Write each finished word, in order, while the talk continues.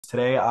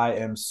Today, I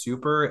am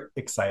super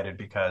excited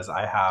because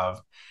I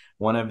have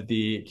one of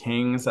the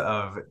kings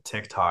of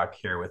TikTok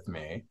here with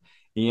me.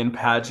 Ian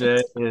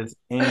Paget is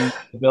in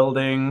the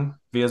building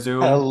via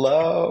Zoom.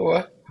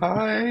 Hello.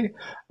 Hi.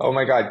 Oh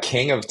my God,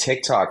 King of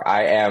TikTok.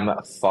 I am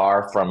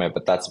far from it,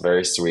 but that's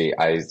very sweet.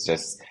 I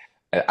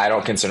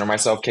don't consider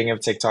myself King of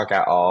TikTok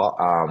at all.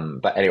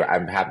 But anyway,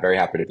 I'm very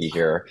happy to be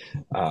here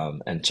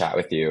and chat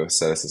with you.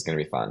 So this is going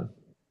to be fun.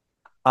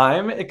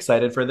 I'm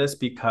excited for this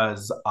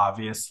because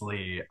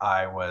obviously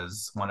I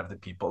was one of the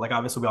people, like,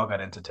 obviously, we all got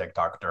into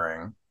TikTok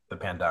during the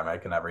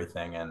pandemic and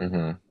everything. And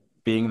Hmm.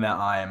 being that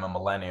I am a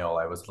millennial,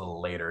 I was a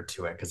little later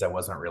to it because I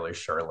wasn't really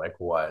sure, like,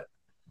 what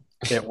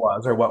it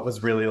was or what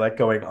was really like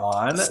going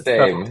on. So,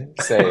 Same,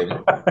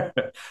 same.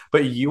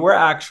 but you were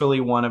actually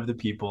one of the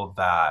people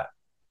that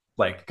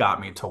like got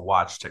me to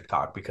watch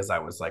TikTok because I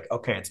was like,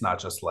 okay, it's not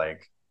just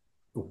like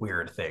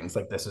weird things.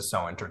 Like this is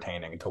so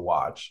entertaining to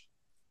watch.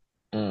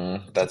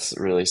 That's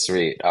really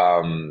sweet.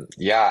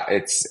 Yeah,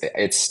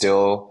 it's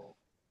still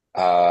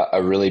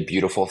a really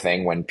beautiful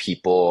thing when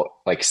people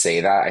like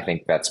say that. I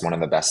think that's one of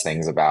the best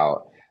things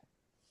about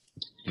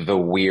the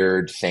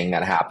weird thing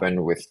that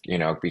happened with,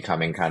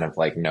 becoming kind of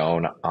like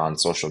known on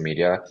social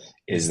media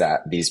is that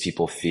these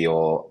people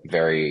feel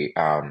very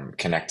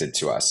connected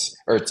to us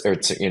or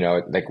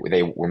to, like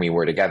they when we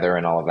were together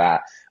and all of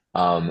that.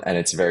 And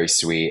it's very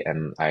sweet.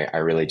 And I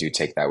really do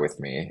take that with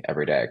me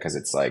every day because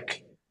it's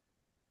like,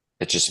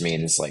 it just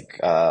means like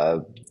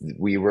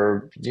we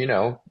were,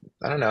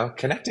 I don't know,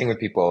 connecting with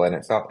people and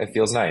it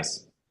feels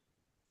nice.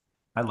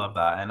 I love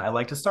that. And I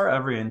like to start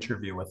every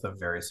interview with a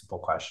very simple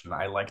question.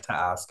 I like to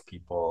ask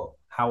people,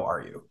 how are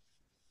you?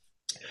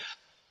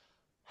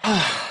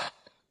 God,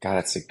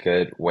 that's a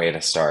good way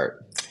to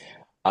start.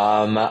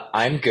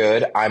 I'm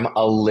good. I'm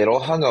a little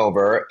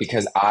hungover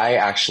because I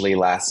actually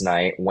last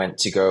night went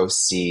to go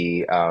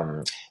see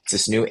it's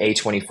this new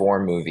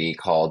A24 movie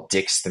called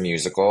Dix the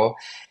Musical.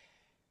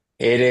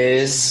 It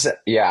is,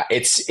 yeah,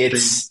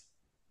 it's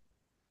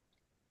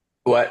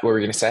what were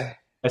we gonna say?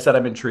 I said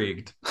I'm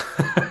intrigued.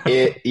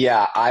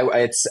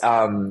 It's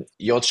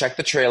you'll check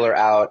the trailer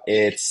out.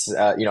 It's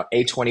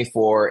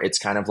A24, it's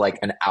kind of like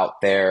an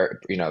out there,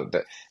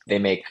 they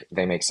make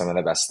some of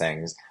the best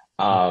things.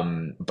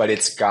 But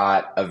it's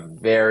got a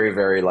very,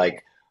 very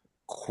like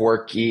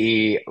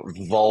quirky,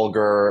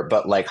 vulgar,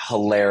 but like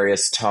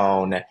hilarious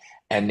tone.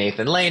 And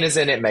Nathan Lane is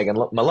in it, Megan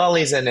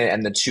Mullally's in it,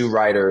 and the two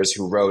writers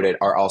who wrote it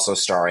are also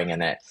starring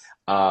in it.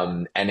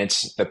 And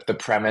it's the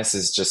premise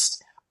is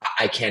just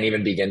I can't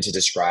even begin to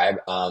describe,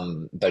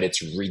 but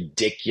it's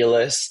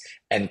ridiculous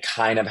and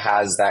kind of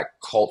has that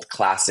cult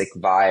classic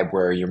vibe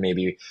where you're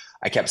maybe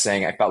I kept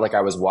saying I felt like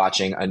I was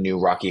watching a new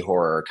Rocky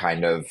Horror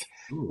kind of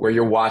where Ooh.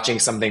 you're watching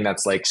something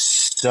that's like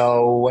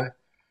so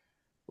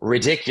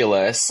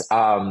ridiculous,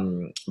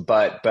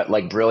 but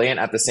like brilliant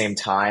at the same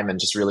time and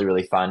just really,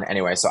 really fun.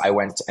 Anyway, so I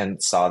went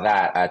and saw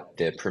that at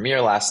the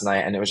premiere last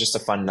night, and it was just a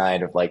fun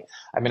night of like,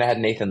 I mean, I had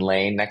Nathan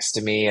Lane next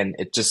to me, and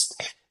it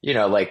just,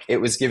 like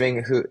it was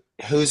giving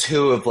who's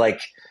who of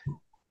like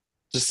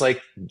just like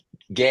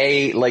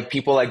gay like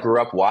people I grew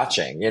up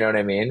watching, you know what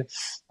I mean?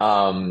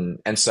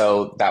 And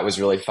so that was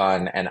really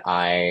fun, and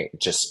I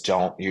just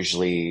don't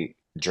usually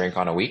drink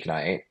on a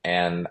weeknight,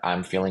 and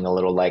I'm feeling a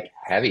little like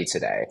heavy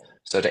today.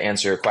 So to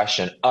answer your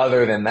question,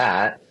 other than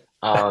that,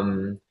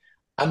 um,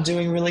 I'm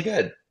doing really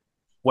good.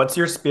 What's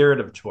your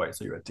spirit of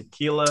choice? Are you a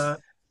tequila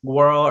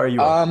girl? Are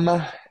you a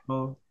Um,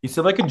 you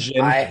seem like a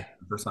gin I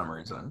person for some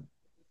reason.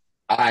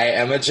 I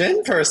am a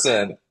gin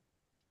person.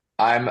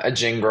 I'm a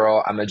gin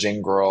girl. I'm a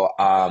gin girl.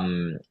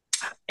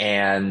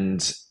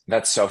 And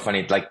that's so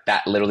funny. Like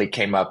that literally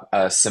came up.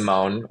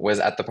 Simone was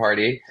at the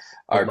party,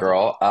 I our love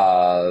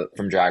girl,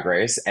 from Drag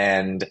Race,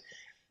 and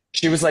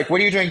she was like, "What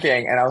are you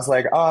drinking?" And I was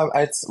like, "Oh,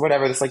 it's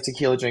whatever. This like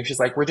tequila drink." She's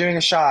like, "We're doing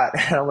a shot,"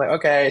 and I'm like,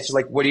 "Okay." She's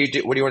like, "What do you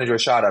do? What do you want to do a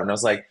shot of?" And I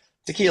was like,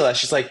 "Tequila."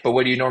 She's like, "But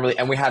what do you normally?"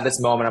 And we had this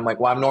moment. I'm like,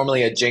 "Well, I'm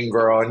normally a gin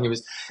girl," and he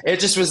was. It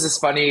just was this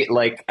funny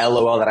like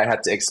LOL that I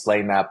had to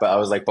explain that, but I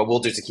was like, "But we'll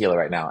do tequila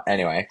right now."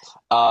 Anyway,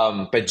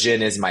 but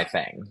gin is my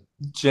thing.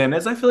 Gin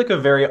is, I feel like, a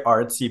very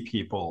artsy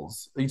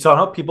people's. You saw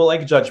how people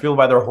like judge people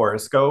by their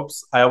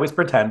horoscopes. I always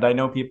pretend I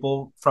know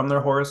people from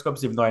their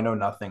horoscopes, even though I know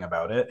nothing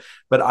about it.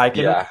 But I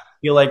can Yeah.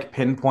 feel like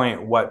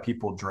pinpoint what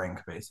people drink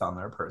based on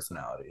their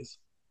personalities.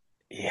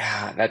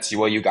 Yeah, that's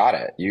well, you got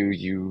it.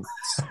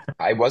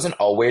 I wasn't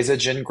always a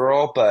gin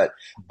girl, but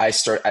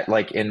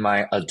like in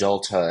my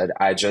adulthood,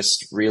 I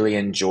just really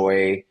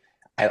enjoy,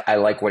 I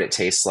like what it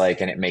tastes like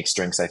and it makes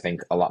drinks, I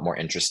think, a lot more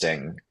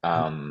interesting,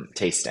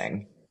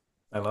 tasting.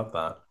 I love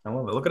that. I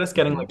love it. Look at us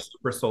getting Mhm. like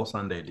super Soul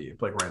Sunday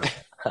deep, like right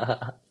away.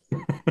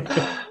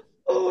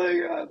 Oh my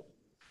God.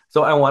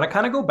 So I want to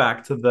kind of go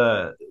back to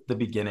the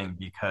beginning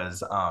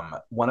because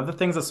one of the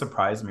things that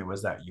surprised me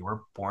was that you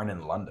were born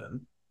in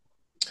London.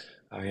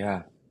 Oh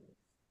yeah.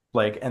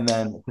 Like, and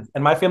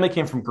my family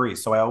came from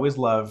Greece, so I always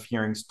love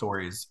hearing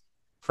stories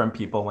from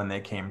people when they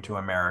came to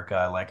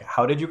America. Like,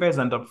 how did you guys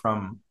end up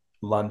from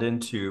London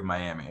to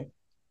Miami?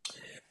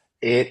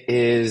 It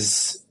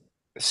is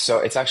so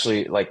it's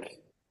actually like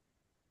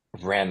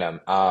Random.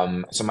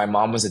 So my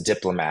mom was a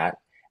diplomat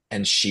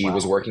and she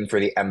was Wow. working for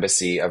the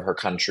embassy of her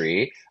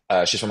country.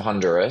 She's from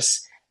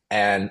Honduras,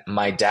 and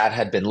my dad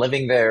had been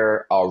living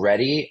there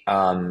already.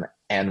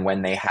 And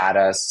when they had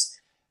us,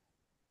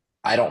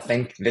 I don't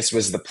think this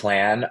was the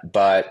plan,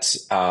 but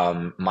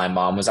my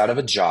mom was out of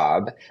a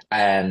job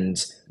and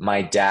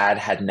my dad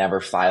had never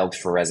filed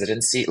for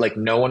residency. Like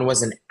no one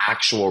was an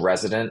actual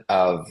resident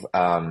of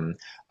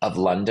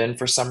London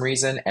for some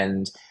reason,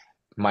 and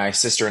my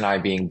sister and I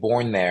being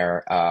born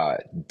there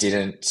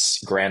didn't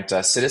grant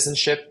us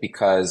citizenship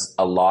because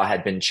a law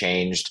had been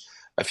changed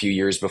a few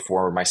years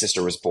before my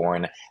sister was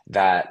born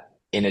that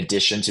in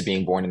addition to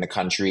being born in the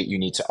country, you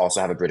need to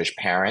also have a British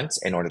parent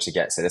in order to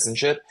get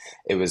citizenship.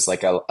 It was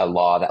like a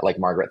law that like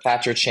Margaret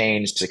Thatcher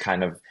changed to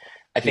kind of,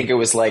 I think it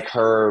was like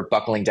her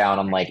buckling down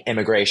on like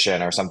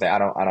immigration or something. I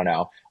don't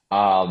know.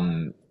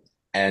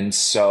 And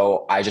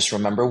so I just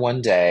remember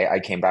one day I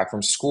came back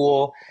from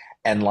school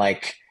and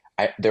like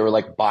there were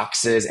like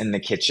boxes in the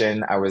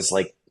kitchen. I was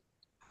like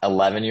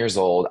 11 years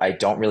old. I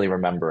don't really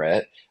remember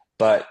it,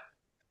 but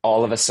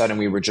all of a sudden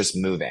we were just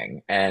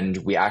moving and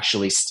we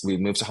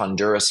moved to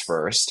Honduras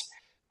first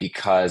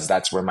because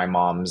that's where my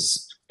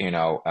mom's,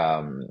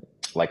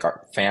 like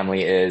our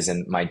family is.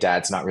 And my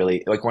dad's not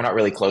really like, we're not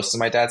really close to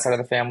my dad's side of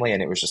the family.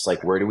 And it was just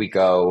like, where do we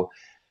go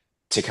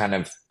to kind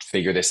of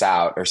figure this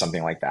out or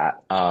something like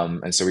that.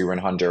 And so we were in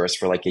Honduras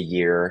for like a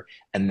year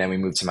and then we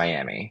moved to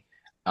Miami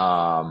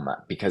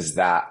because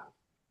that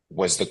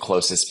was the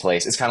closest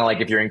place. It's kind of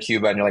like if you're in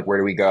Cuba and you're like, where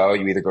do we go?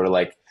 You either go to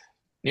like,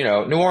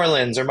 New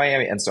Orleans or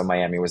Miami. And so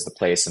Miami was the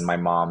place and my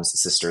mom's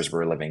sisters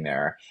were living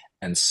there.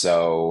 And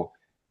so,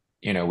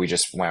 we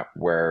just went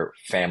where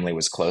family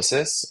was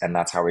closest and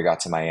that's how we got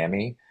to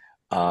Miami.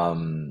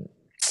 Um,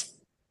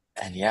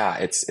 and yeah,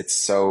 it's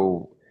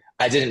so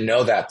I didn't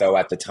know that though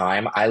at the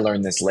time. I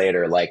learned this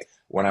later, like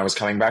when I was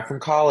coming back from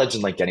college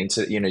and like getting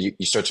to,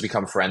 you start to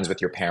become friends with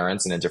your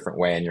parents in a different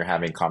way and you're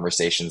having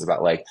conversations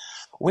about like,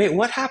 wait,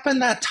 what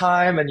happened that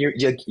time? And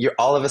you're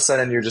all of a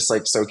sudden you're just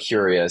like so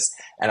curious.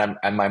 And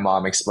my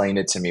mom explained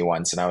it to me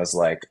once and I was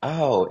like,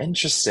 oh,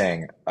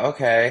 interesting.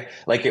 Okay.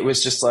 Like it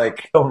was just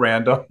like So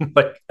random.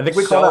 Like I think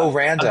we call that so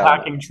random.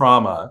 unpacking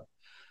trauma.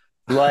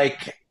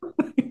 Like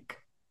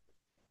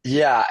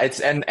yeah,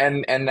 it's and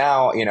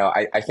now,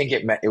 I think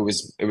it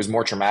was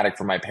more traumatic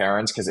for my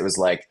parents because it was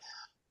like,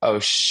 oh,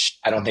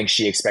 I don't think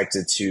she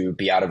expected to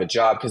be out of a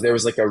job because there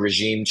was like a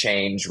regime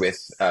change with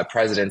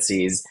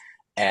presidencies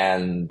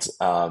and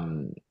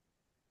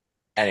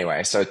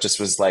anyway, so it just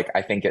was like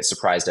I think it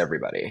surprised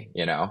everybody.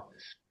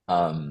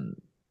 Um,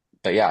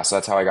 but yeah, so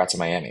that's how I got to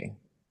Miami.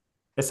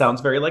 It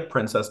sounds very like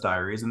Princess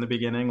Diaries in the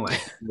beginning. Like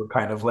you were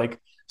kind of like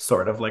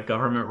sort of like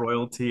government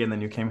royalty, and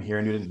then you came here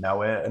and you didn't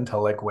know it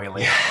until like way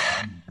later.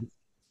 Yeah.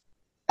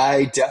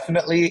 I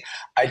definitely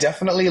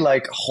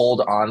like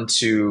hold on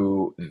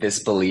to this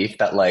belief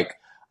that like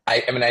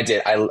I mean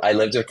I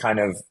lived a kind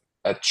of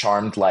a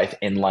charmed life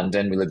in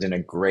London. We lived in a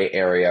great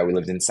area. We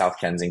lived in South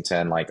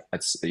Kensington, like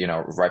it's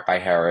right by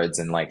Harrods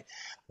and like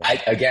I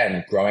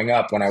again growing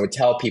up when I would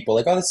tell people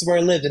like oh this is where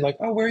I lived and like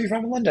oh where are you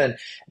from in London,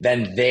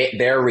 then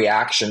their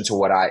reaction to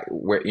where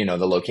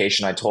the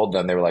location I told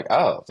them, they were like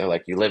oh they're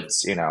like you lived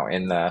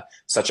in the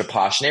such a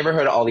posh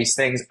neighborhood, all these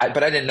things.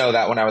 But I didn't know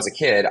that when I was a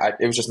kid.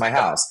 It was just my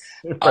house.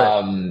 Right.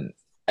 um,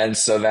 and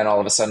so then all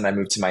of a sudden I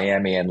moved to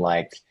Miami and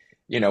like,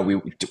 we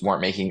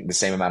weren't making the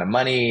same amount of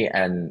money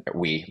and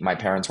my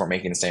parents weren't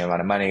making the same amount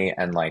of money.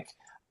 And like,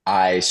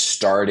 I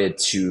started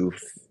to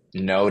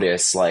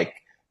notice like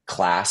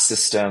class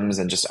systems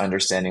and just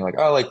understanding like,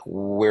 oh, like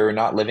we're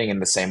not living in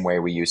the same way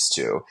we used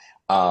to.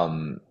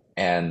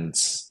 And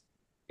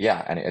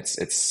yeah, and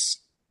it's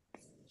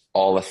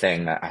all a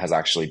thing that has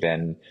actually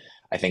been,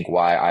 I think,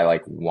 why I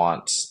like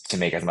want to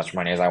make as much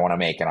money as I want to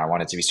make, and I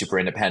want it to be super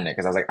independent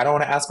because I was like, I don't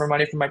want to ask for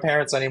money from my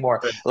parents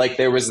anymore. Like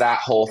there was that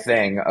whole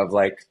thing of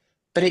like,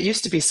 but it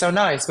used to be so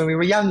nice when we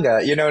were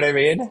younger. You know what I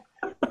mean?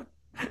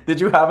 Did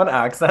you have an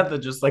accent that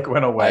just like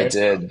went I away?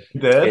 did.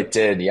 You did? It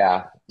did.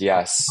 Yeah.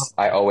 Yes.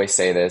 I always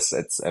say this.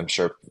 I'm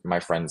sure my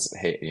friends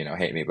hate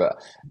me, but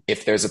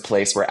if there's a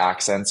place where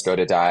accents go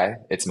to die,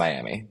 it's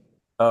Miami.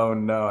 Oh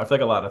no. I feel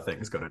like a lot of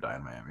things go to die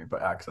in Miami,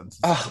 but accents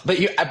is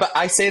But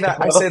I say that,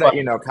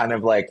 kind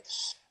of like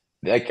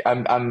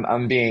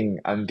I'm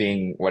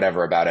being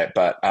whatever about it,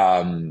 but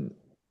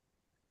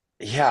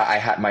yeah, I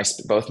had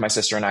both my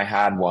sister and I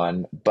had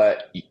one,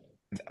 but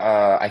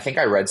I think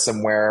I read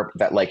somewhere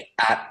that like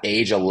at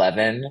age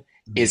 11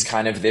 is Mhm.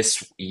 kind of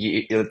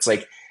it's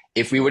like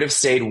if we would have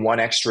stayed one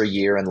extra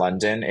year in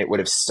London, it would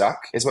have stuck,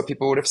 is what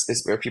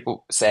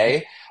people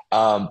say.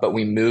 But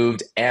we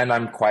moved, and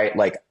I'm quite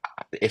like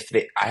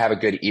I have a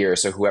good ear,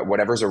 so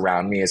whatever's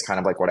around me is kind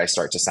of like what I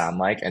start to sound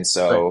like, and Right.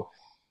 so.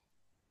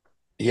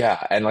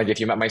 Yeah, and like if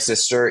you met my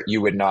sister, you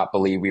would not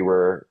believe we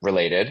were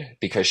related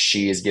because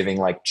she is giving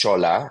like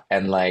chola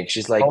and like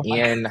she's like, Oh my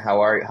Ian,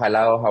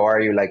 hello, how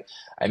are you? Like,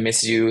 I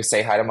miss you,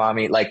 say hi to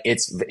mommy. Like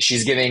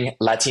she's giving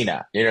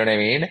Latina, you know what I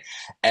mean?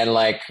 And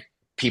like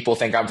people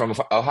think I'm from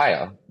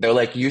Ohio. They're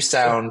like, you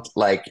sound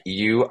like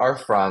you are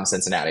from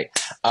Cincinnati.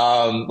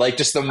 Like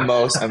just the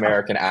most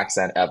American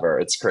accent ever.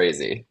 It's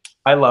crazy.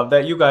 I love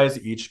that you guys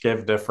each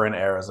give different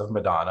eras of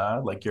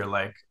Madonna. Like you're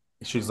like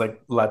she's like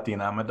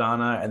Latina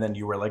Madonna, and then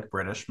you were like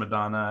British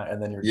Madonna,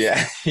 and then you're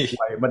just Yeah.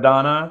 white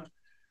Madonna.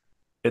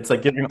 It's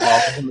like giving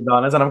all of the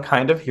Madonnas, and I'm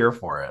kind of here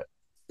for it.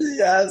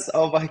 Yes.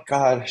 Oh my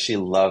God. She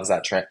loves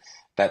that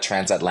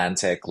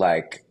transatlantic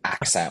like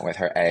accent with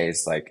her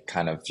A's, like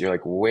kind of you're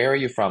like, where are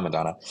you from,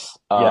 Madonna?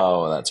 Yeah,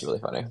 Oh, that's really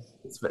funny.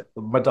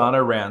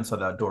 Madonna ran so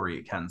that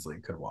Dorit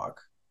Kensington could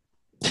walk.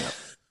 You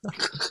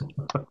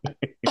know.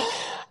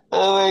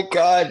 Oh my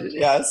God.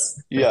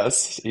 Yes.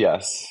 Yes.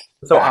 Yes.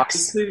 So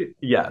Facts. obviously,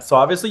 yeah. So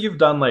obviously, you've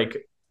done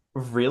like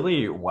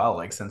really well,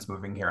 like since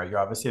moving here. You're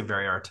obviously a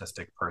very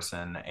artistic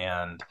person,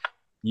 and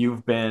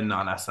you've been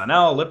on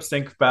SNL, Lip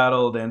Sync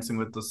Battle, Dancing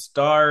with the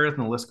Stars,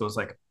 and the list goes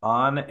like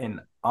on and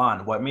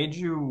on. What made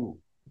you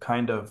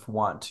kind of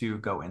want to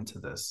go into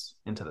this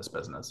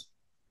business?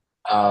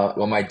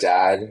 Well, my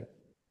dad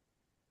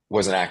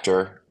was an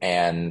actor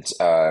and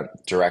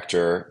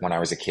director when I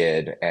was a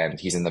kid, and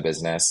he's in the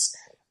business.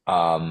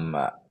 Um,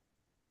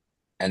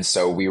 and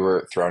so we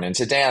were thrown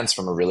into dance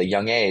from a really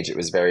young age. It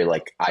was very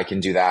like, I can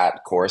do that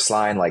chorus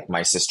line. Like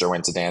my sister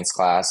went to dance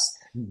class,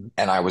 Mhm.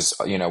 and I was,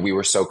 we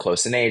were so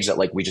close in age that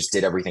like we just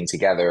did everything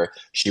together.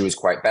 She was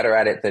quite better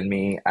at it than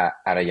me at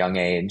a young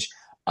age.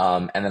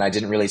 And then I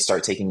didn't really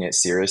start taking it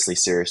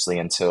seriously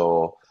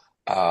until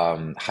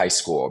high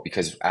school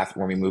because after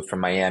when we moved from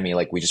Miami,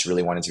 like we just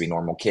really wanted to be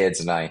normal kids,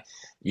 and I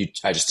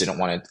just I didn't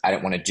want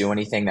to do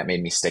anything that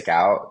made me stick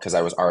out because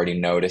I was already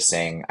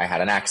noticing I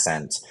had an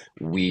accent.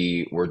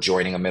 We were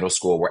joining a middle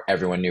school where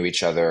everyone knew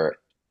each other,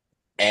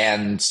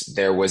 and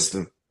there was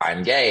the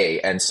I'm gay,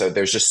 and so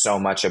there's just so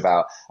much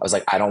about. I was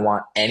like, I don't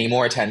want any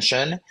more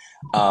attention.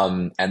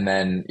 And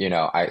then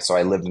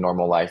I lived a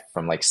normal life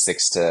from like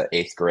sixth to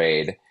eighth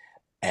grade,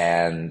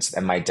 and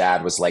my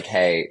dad was like,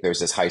 hey, there's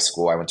this high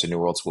school. I went to New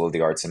World School of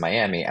the Arts in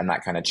Miami, and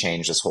that kind of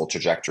changed this whole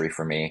trajectory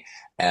for me,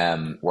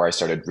 where I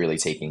started really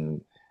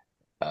taking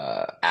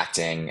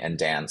acting and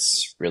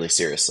dance really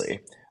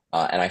seriously.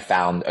 And I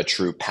found a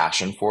true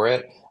passion for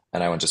it,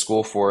 and I went to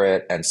school for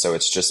it. And so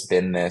it's just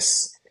been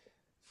this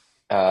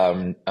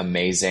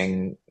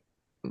amazing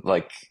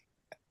like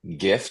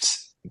gift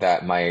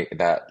that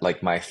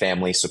like my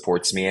family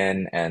supports me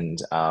in. And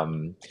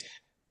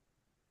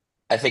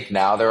I think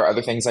now there are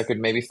other things I could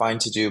maybe find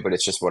to do, but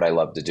it's just what I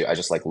love to do. I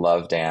just like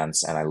love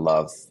dance and I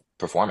love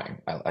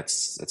performing.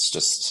 It's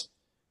just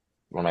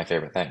one of my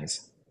favorite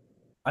things.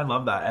 I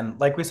love that. And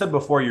like we said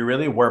before, you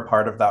really were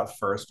part of that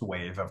first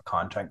wave of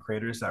content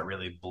creators that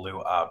really blew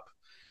up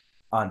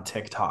on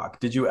TikTok.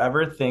 Did you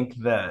ever think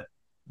that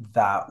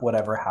that would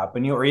ever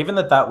happen to you, or even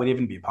that that would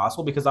even be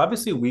possible? Because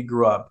obviously we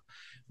grew up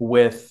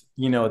with,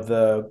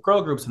 the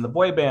girl groups and the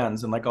boy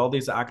bands and like all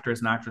these actors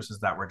and actresses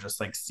that were just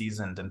like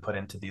seasoned and put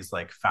into these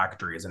like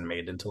factories and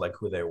made into like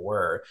who they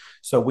were.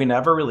 So we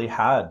never really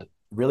had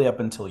really up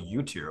until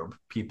YouTube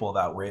people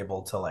that were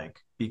able to like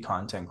be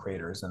content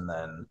creators and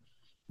then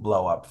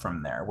blow up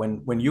from there.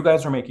 When you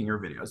guys were making your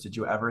videos, did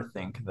you ever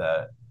think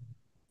that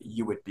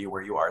you would be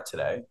where you are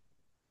today?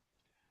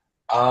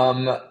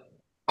 Um,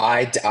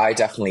 I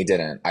definitely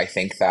didn't. I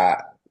think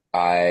that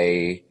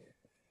I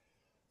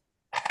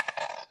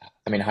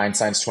I mean,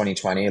 hindsight's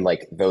 2020.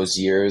 Like those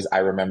years, I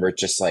remember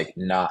just like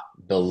not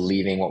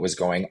believing what was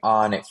going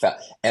on. It felt,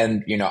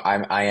 and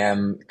I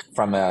am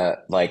from a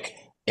like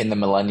in the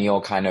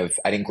millennial kind of.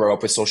 I didn't grow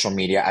up with social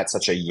media at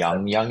such a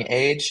young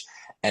age,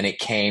 and it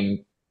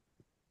came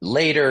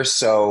later.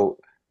 So,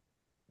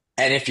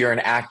 and if you're an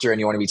actor and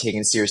you want to be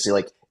taken seriously,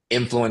 like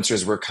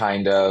influencers were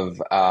kind of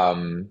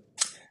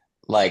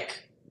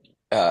like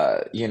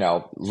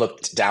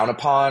looked down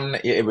upon.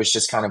 It was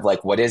just kind of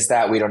like, what is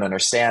that? We don't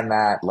understand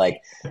that. Like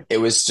it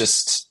was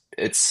just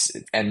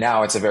and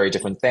now it's a very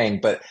different thing.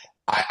 But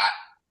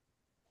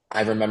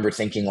I remember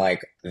thinking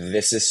like,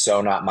 this is so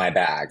not my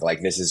bag.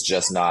 Like this is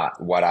just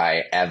not what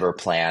I ever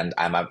planned.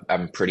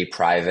 I'm pretty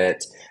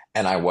private,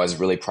 and I was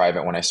really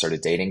private when I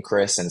started dating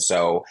Chris, and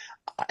so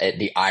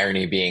the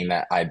irony being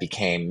that I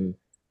became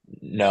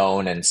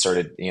known and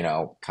started,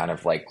 kind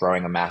of like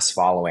growing a mass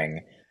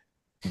following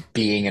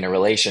being in a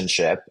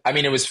relationship. I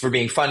mean, it was for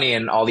being funny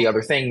and all the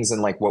other things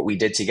and like what we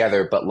did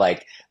together, but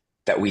like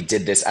that we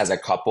did this as a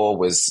couple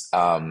was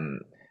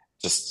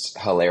just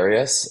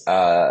hilarious.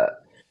 I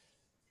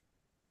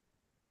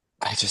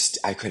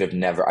could have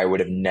never, I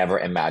would have never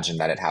imagined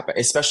that it happened,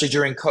 especially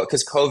during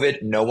because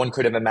COVID, no one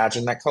could have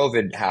imagined that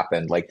COVID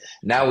happened. Like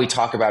now we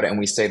talk about it and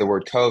we say the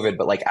word COVID,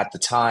 but like at the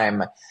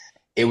time,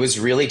 it was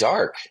really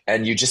dark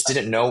and you just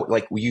didn't know,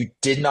 like you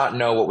did not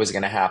know what was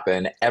going to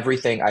happen.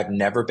 Everything. I've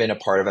never been a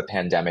part of a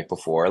pandemic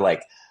before,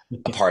 like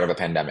a part of a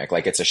pandemic,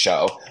 like it's a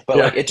show, but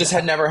Yeah. like it just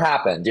had never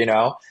happened.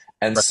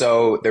 And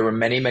so there were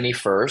many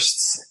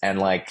firsts, and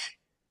like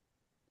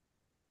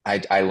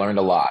I learned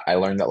a lot. I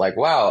learned that like,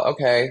 wow,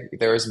 okay,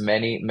 there's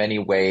many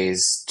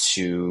ways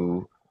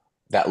to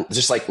that,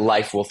 just like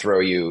life will throw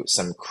you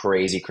some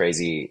crazy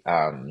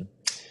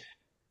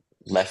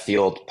left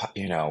field,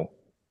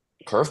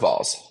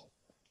 curveballs.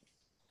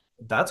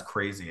 That's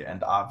crazy.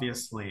 And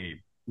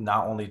obviously,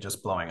 not only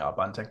just blowing up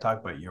on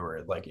TikTok, but you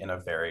were like in a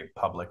very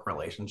public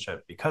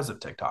relationship because of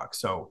TikTok.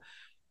 So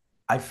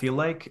I feel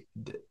like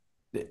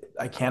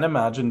I can't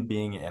imagine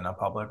being in a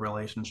public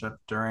relationship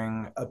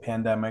during a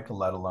pandemic,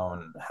 let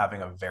alone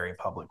having a very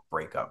public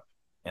breakup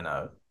in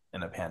a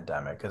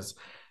pandemic. Because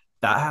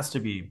that has to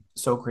be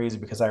so crazy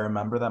because I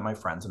remember that my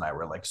friends and I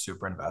were like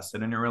super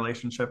invested in your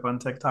relationship on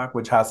TikTok,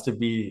 which has to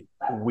be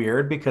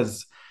weird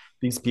because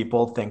these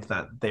people think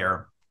that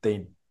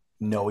they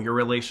know your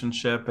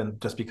relationship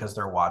and just because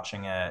they're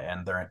watching it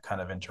and they're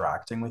kind of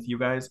interacting with you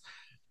guys.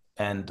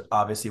 And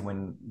obviously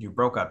when you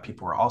broke up,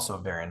 people were also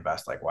very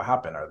invested, like what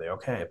happened? Are they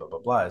okay? Blah blah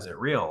blah. Is it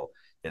real?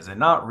 Is it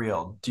not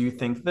real? Do you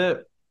think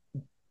that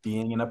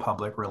being in a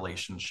public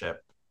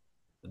relationship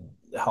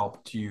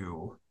helped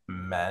you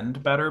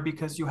mend better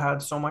because you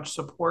had so much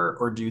support,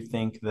 or do you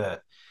think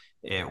that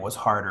it was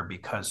harder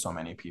because so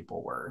many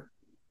people were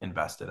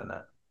invested in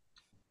it?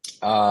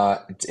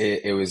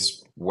 It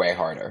was way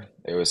harder.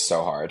 It was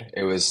so hard.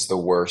 It was the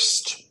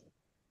worst.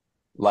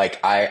 Like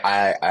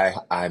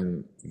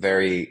I'm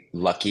very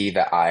lucky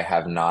that I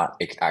have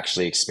not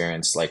actually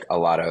experienced like a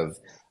lot of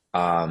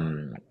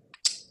um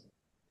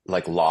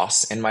like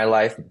loss in my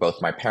life.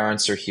 Both my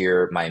parents are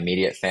here, my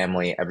immediate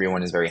family,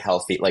 everyone is very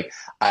healthy. Like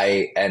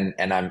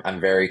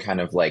I'm very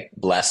kind of like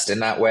blessed in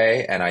that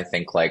way. And I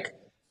think like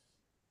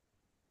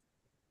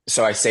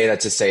so I say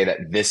that to say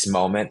that this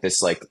moment,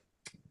 this like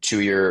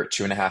 2 year,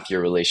 2.5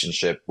 year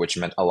relationship, which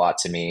meant a lot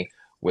to me,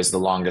 was the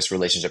longest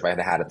relationship I had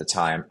had at the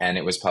time, and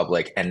it was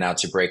public. And now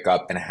to break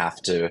up and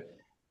have to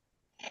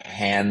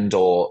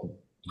handle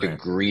the Right.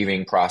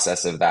 grieving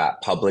process of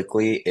that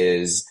publicly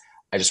is,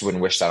 I just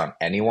wouldn't wish that on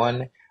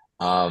anyone.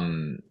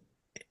 Um,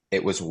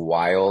 it was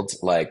wild.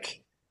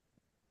 Like,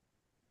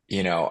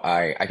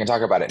 I can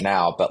talk about it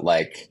now, but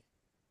like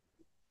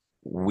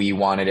we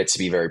wanted it to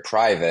be very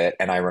private.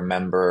 And I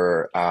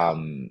remember,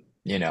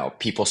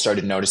 people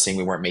started noticing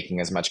we weren't making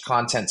as much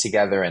content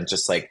together and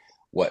just like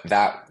what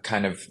that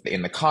kind of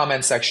in the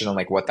comment section and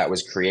like what that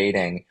was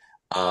creating.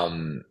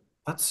 Um,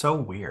 That's so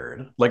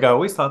weird. Like I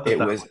always thought that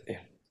it was,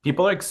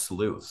 people like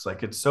sleuths.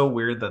 Like it's so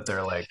weird that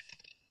they're like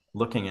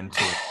looking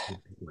into it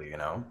deeply, you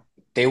know?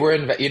 they were,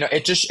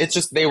 it's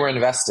just they were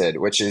invested,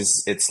 which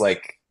is, it's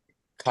like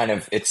kind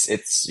of,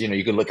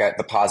 you could look at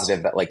the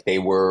positive that like they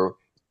were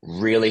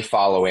really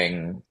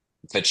following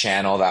the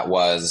channel that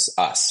was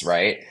us,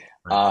 right?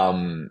 Right.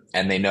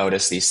 And they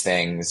noticed these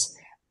things.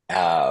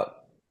 Uh,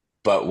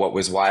 But what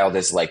was wild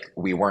is like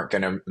we weren't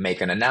going to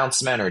make an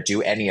announcement or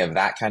do any of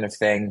that kind of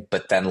thing.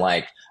 But then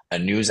like a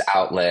news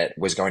outlet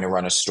was going to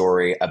run a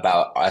story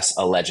about us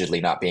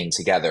allegedly not being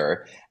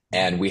together.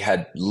 And we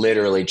had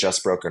literally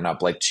just broken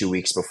up like 2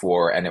 weeks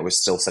before, and it was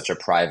still such a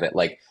private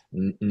like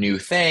new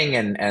thing.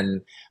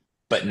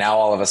 But now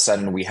all of a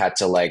sudden we had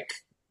to like,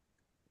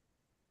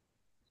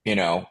 you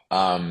know,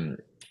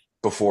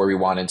 before we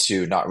wanted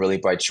to, not really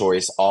by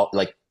choice, all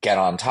like get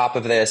on top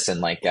of this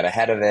and like get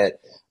ahead of it.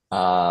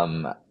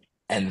 Um,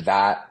 and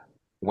that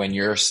when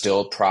you're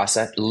still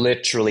process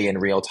literally in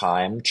real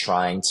time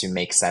trying to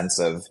make sense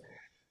of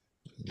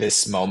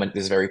this moment,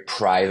 this very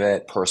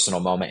private, personal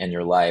moment in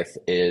your life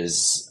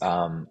is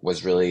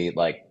was really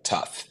like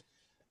tough.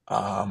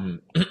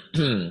 Um,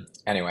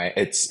 anyway,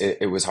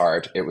 it was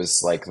hard. It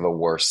was like the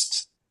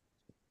worst.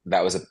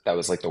 That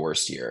was like the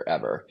worst year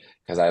ever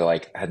because I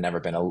like had never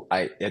been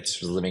I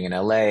just was living in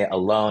LA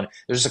alone.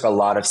 There's like a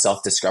lot of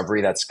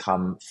self-discovery that's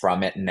come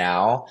from it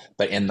now,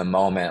 but in the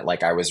moment,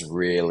 like I was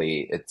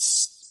really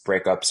it's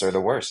breakups are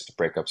the worst.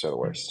 Breakups are the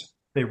worst.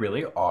 They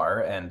really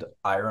are. And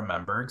I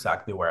remember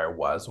exactly where I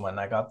was when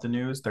I got the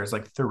news. There's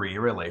like three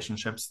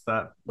relationships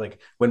that, like,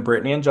 when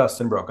Brittany and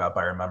Justin broke up,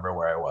 I remember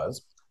where I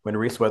was. When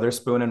Reese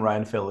Witherspoon and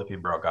Ryan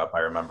Phillippe broke up, I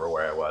remember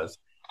where I was.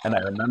 And I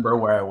remember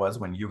where I was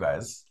when you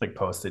guys like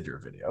posted your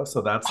video.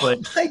 So that's like,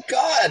 Oh my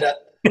God.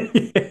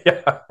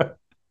 yeah.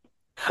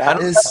 I That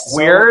don't know if is that's so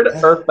weird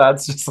or if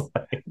that's just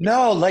like,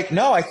 no, like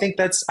no, I think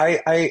that's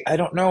I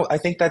don't know. I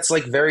think that's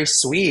like very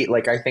sweet.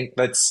 Like I think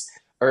that's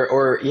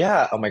or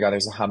yeah, oh my God,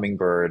 there's a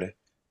hummingbird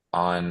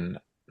on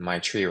my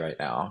tree right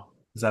now.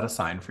 is that a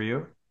sign for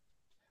you?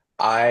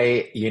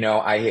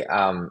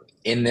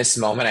 In this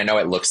moment, I know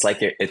it looks like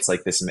it's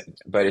like this,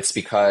 but it's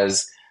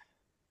because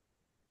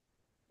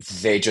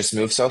they just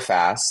move so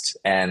fast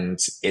and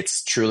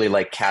it's truly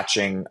like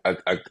catching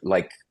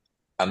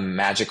a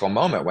magical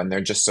moment when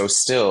they're just so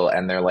still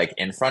and they're like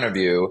in front of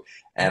you.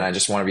 And Oh, I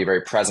just want to be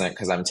very present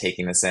because I'm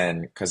taking this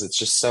in because it's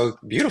just so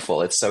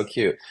beautiful. It's so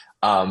cute.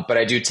 But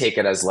I do take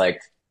it as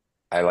like,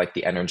 I like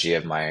the energy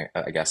of my,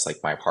 I guess like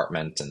my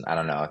apartment. And I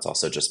don't know, it's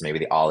also just maybe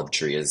the olive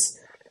tree is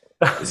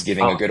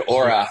giving a oh, good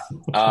aura.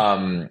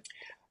 Um,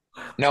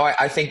 no,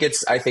 I think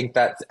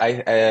that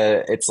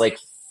it's like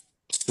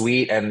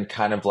sweet and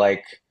kind of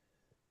like,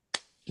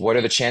 what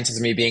are the chances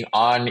of me being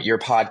on your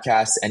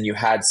podcast and you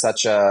had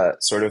such a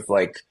sort of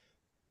like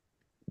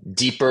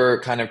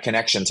deeper kind of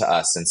connection to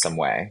us in some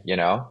way, you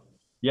know?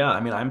 yeah,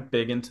 I mean, I'm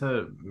big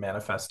into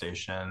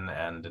manifestation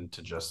and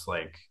into just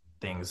like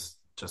things.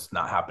 just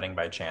not happening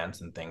by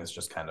chance and things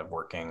just kind of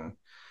working,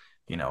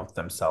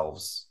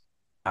 themselves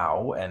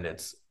out. And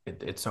it's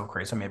so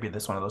crazy. So maybe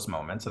this one of those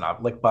moments. And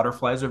like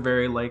butterflies are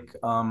very like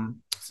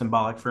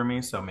symbolic for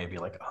me. So maybe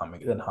like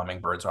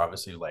hummingbirds are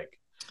obviously like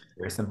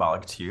very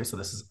symbolic to you. So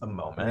this is a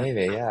moment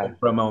Maybe, yeah.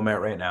 for a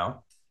moment right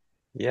now.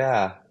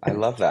 Yeah, I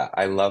love that.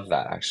 I love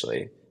that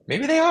actually.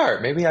 Maybe they are.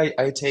 Maybe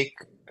I take,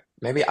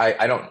 maybe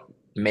I don't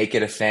make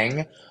it a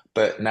thing,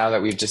 but now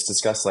that we've just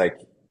discussed, like,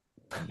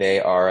 they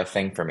are a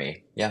thing for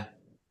me. Yeah.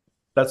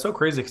 That's so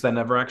crazy because I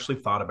never actually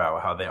thought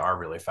about how they are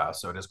really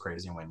fast. So it is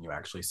crazy when you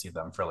actually see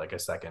them for like a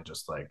second,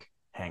 just like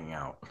hanging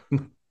out,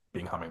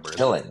 being hummingbirds.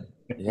 Chilling.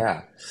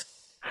 Yeah.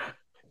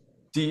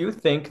 Do you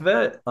think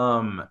that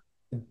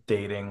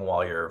dating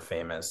while you're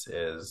famous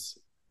is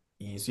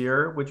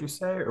easier, would you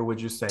say, or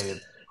would you say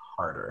it's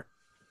harder?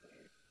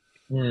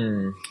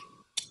 Hmm.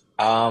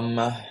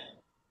 Um,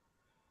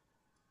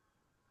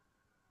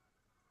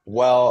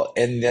 well,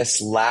 in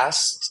this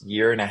last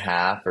year and a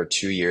half or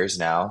 2 years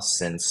now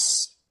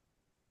since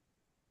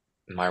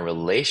my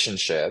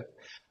relationship,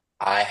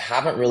 I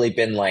haven't really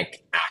been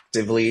like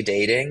actively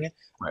dating.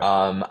 Right.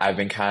 I've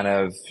been kind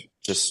of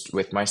just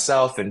with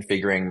myself and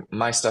figuring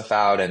my stuff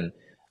out. And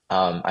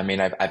I mean,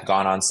 I've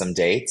gone on some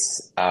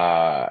dates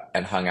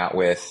and hung out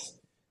with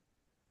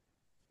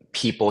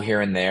people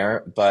here and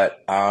there, but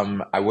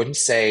I wouldn't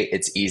say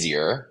it's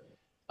easier.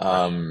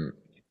 Right. Um,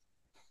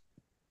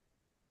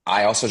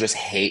 I also just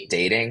hate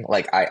dating.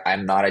 Like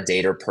I'm not a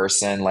dater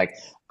person. Like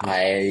Yeah.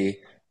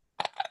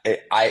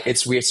 I,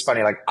 it's weird. It's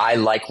funny. Like I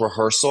like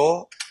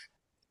rehearsal,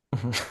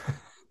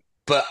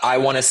 but I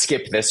want to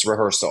skip this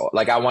rehearsal.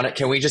 Like I want to,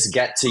 can we just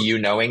get to you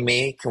knowing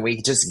me? Can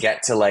we just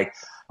get to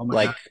Oh my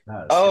like, God,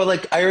 yes. oh,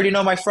 like I already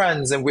know my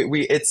friends and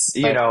it's,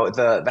 Right.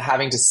 the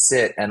having to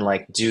sit and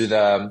like do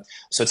the,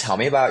 so tell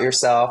me about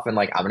yourself and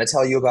like, I'm going to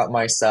tell you about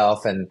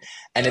myself. And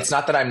Yeah. it's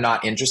not that I'm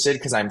not interested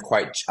because I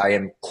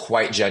am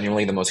quite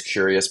genuinely the most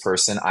curious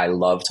person. I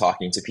love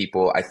talking to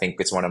people. I think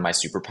it's one of my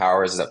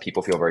superpowers is that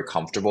people feel very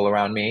comfortable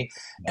around me.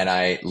 Yeah. And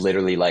I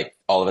literally like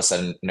all of a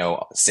sudden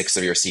know six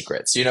of your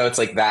secrets. It's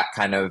like that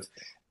kind of,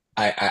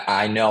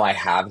 I know I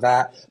have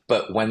that,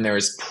 but when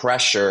there's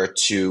pressure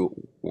to,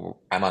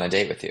 I'm on a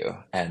date with you,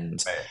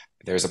 and Right.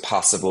 there's a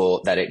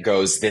possible that it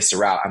goes this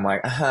route, I'm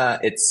like,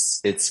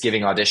 it's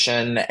giving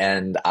audition,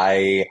 and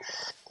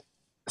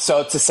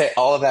so to say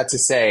all of that to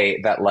say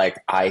that like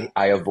I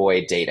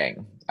avoid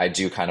dating. I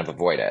do kind of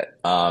avoid it,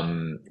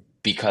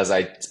 because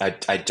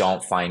I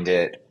don't find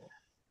it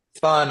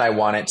fun. I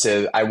want it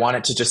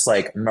to just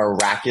like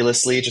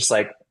miraculously just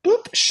like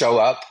boop show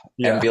up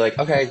and Yeah. be like,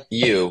 okay,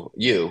 you,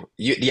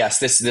 yes,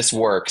 this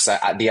works.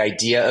 The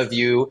idea of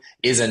you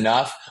is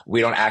enough.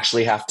 We don't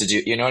actually have to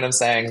do, you know what I'm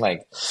saying?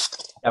 Like,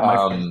 Yeah, my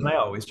friends and um, I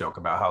always joke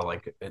about how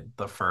like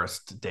the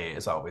first day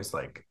is always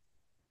like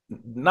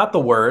not the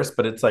worst,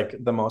 but it's like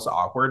the most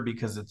awkward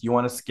because you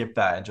want to skip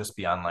that and just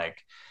be on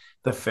like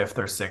the fifth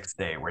or sixth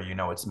day where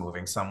it's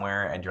moving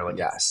somewhere and you're like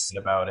yes.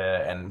 excited about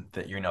it and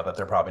that that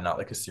they're probably not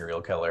like a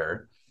serial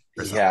killer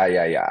or something.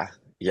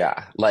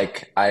 Yeah.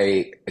 Like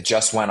I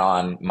just went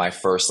on my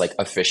first like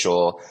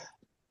official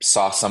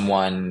saw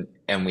someone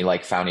and we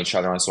like found each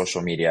other on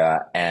social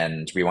media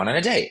and we went on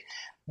a date.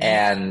 Oh,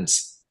 And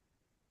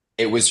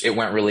it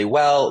went really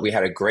well. We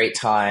had a great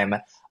time.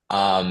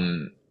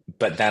 Um,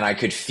 but then I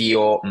could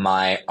feel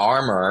my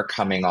armor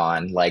coming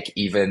on, like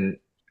even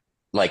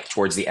like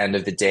towards the end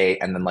of the day,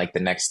 and then like the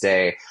next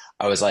day,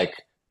 I was like,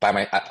 by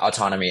my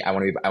autonomy, I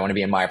want to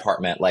be in my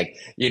apartment. Like,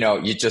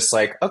 you just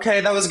like,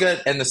 okay, that was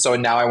good. And so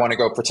now I want to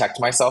go protect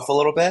myself a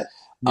little bit.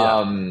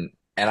 yeah.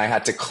 And I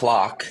had to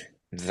clock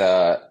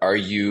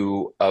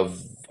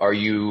are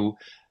you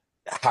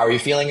how are you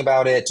feeling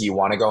about it? Do you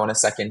want to go on a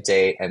second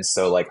date? And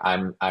so like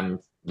I'm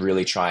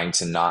really trying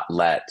to not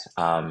let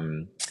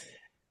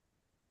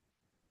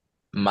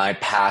my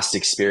past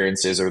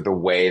experiences or the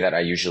way that I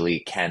usually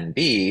can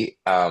be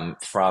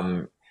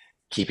from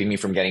keeping me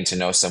from getting to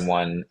know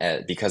someone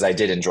because I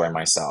did enjoy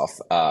myself.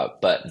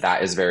 But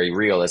that is very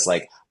real. It's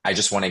like I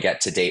just want to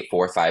get to date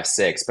 4, 5,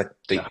 6, but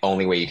the Yeah.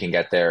 only way you can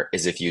get there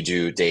is if you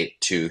do date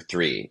 2,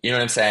 3. You know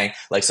what I'm saying?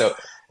 Like so,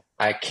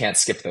 I can't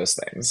skip those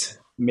things.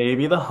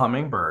 Maybe the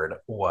hummingbird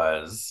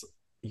was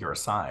your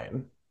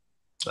sign.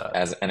 That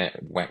And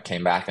it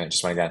came back and it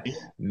just went again.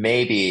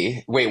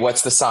 Maybe wait,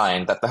 what's the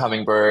sign that the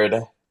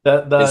hummingbird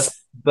the the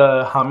is?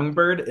 the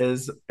hummingbird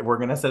is we're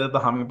gonna say that the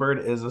hummingbird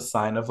is a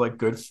sign of like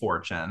good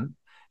fortune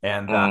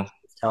and that Mm,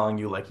 it's telling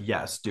you like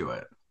yes, do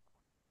it.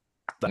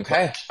 That's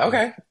what okay,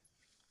 okay.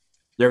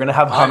 you're gonna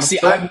have See,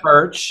 I'm. hummingbird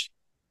merch.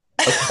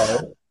 Okay.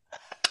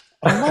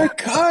 Oh my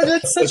God,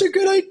 that's such a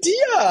good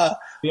idea.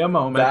 Be a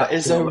moment that That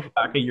is we'll a look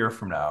back a year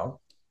from now.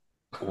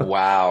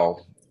 wow,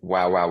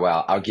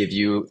 wow. I'll give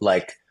you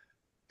like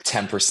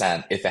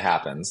 10% if it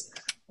happens.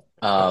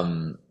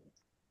 Um,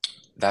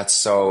 that's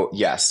so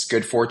yes,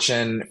 good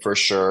fortune for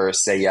sure.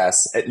 Say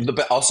yes,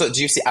 but also,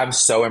 do you see? I'm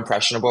so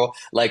impressionable.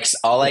 Like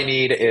all I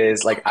need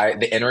is like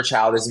the inner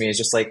child is me is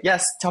just like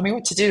yes, tell me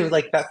what to do.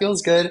 Like that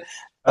feels good.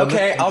 I'm the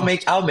Okay, I'll same.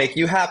 make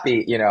you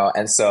happy.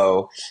 And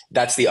so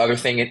that's the other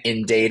thing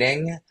in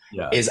dating.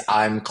 Yeah. is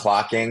I'm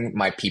clocking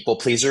my people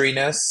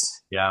pleaseriness.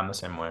 Yeah, I'm the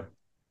same way.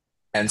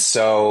 And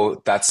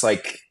so that's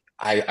like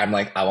I'm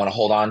like, I want to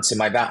hold on to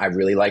my bound. I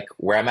really like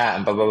where I'm at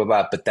and blah blah blah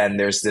blah. But then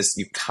there's this,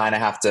 you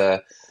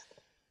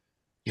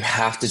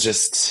have to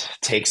just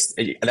take,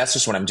 that's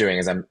just what I'm doing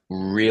is I'm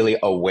really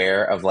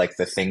aware of like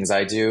the things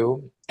I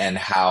do and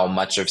how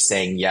much of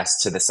saying yes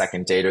to the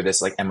second date or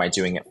this, like, am I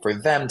doing it for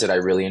them? Did I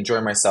really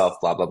enjoy myself?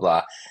 Blah blah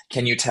blah.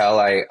 Can you tell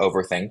I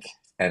overthink?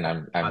 And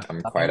I'm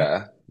quite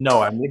a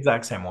No, I'm the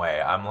exact same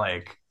way. I'm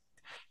like,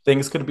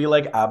 things could be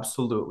like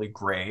absolutely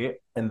great,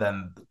 and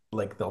then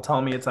like they'll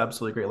tell me it's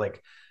absolutely great.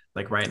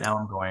 Like right now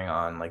I'm going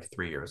on like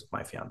 3 years with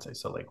my fiance.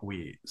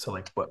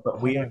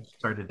 But we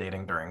started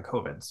dating during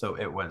COVID. So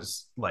it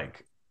was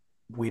like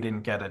we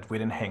didn't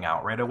hang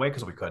out right away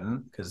because we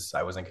couldn't, because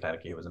I was in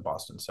Connecticut, he was in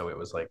Boston. So it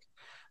was like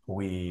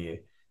we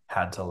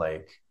had to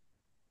like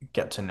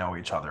get to know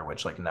each other,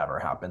 which like never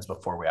happens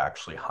before we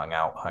actually hung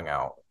out,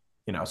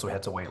 so we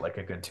had to wait like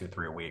a good 2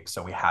 3 weeks,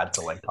 so we had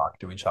to like talk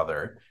to each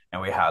other,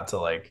 and we had to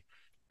like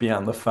be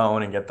on the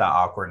phone and get that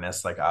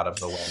awkwardness like out of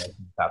the way.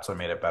 That's what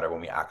made it better when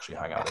we actually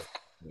hung out.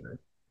 So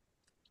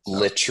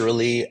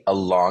literally a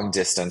long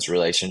distance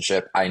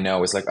relationship. I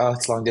know it's like, oh,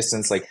 it's long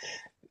distance. Like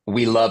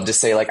we love to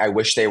say like I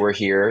wish they were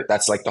here.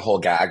 That's like the whole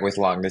gag with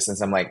long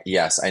distance. I'm like,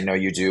 yes, I know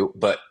you do,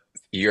 but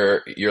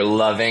you're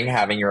loving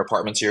having your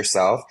apartment to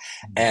yourself.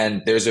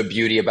 And there's a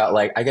beauty about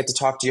like I get to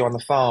talk to you on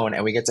the phone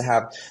and we get to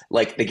have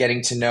like the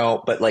getting to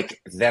know, but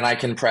like then I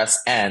can press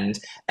end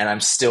and I'm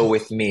still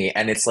with me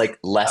and it's like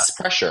uh, less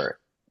pressure.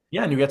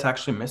 yeah, and you get to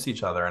actually miss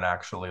each other and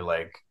actually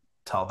like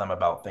tell them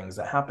about things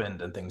that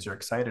happened and things you're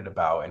excited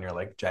about, and you're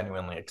like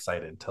genuinely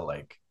excited to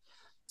like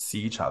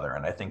see each other.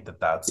 And I think that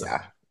that's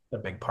Yeah. a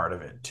big part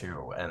of it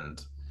too.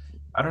 And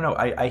I don't know.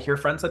 I hear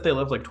friends that they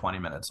live like 20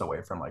 minutes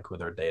away from like who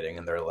they're dating,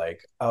 and they're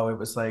like, oh, it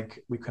was like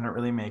we couldn't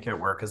really make it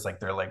work because like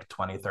they're like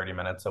 20, 30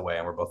 minutes away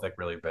and we're both like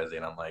really busy.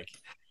 And I'm like,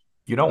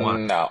 you don't want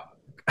No,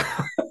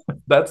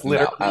 that's no.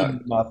 literally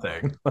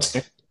nothing.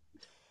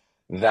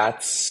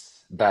 That's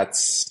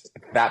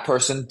that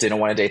person didn't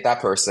want to date that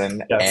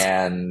person, Yes.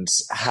 and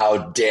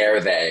how dare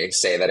they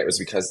say that it was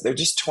because they're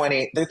just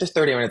 30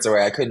 minutes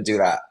away. I couldn't do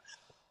that.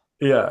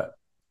 Yeah.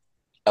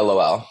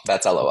 LOL.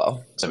 That's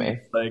LOL to I'm me.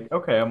 like,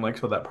 okay, I'm like,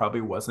 so that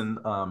probably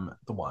wasn't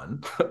the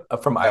one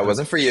from That either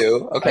wasn't for you.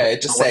 side. Okay, No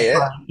just one's say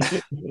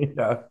it. trying.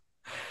 Yeah.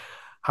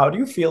 How do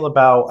you feel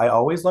about, I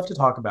always love to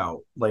talk about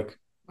like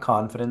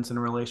confidence in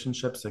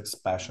relationships,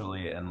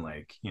 especially in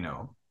like,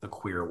 the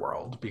queer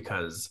world,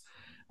 because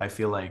I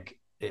feel like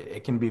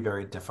it can be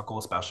very difficult,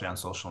 especially on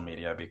social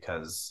media,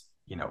 because,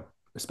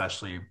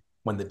 especially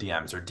when the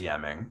DMs are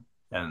DMing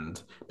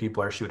and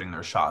people are shooting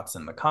their shots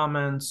in the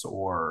comments,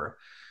 or,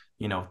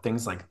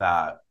 things like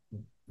that.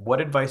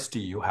 What advice do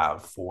you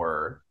have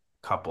for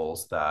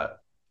couples that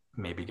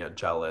maybe get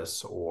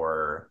jealous,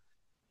 or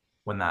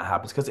when that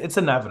happens, because it's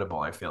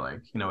inevitable, I feel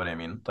like, you know what I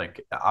mean?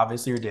 Like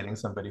obviously you're dating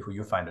somebody who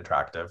you find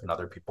attractive and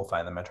other people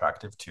find them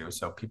attractive too,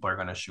 so people are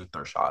going to shoot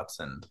their shots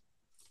and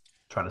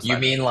try to You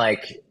slide. mean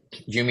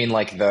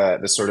like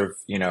the sort of,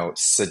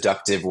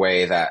 seductive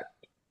way that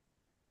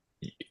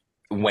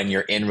when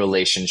you're in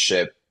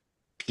relationship,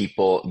 the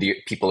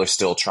people are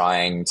still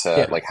trying to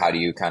Yeah. like how do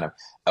you kind of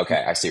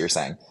okay, I see what you're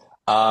saying.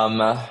 Um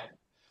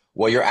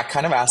Well, you're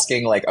kind of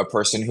asking like a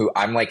person who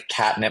I'm like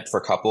catnip for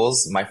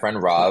couples. My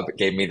friend Rob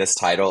gave me this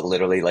title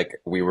literally like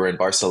we were in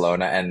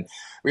Barcelona and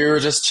we were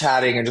just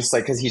chatting and just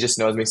like because he just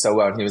knows me so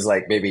well and he was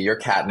like, "Baby, you're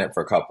catnip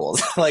for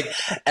couples." Like,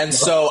 and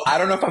so I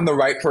don't know if I'm the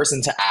right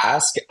person to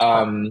ask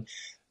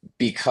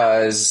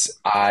because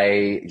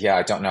I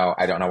don't know.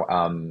 I don't know.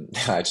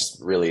 I just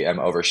really am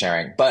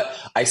oversharing. But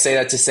I say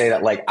that to say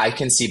that like I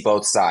can see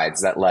both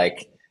sides that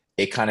like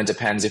it kind of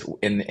depends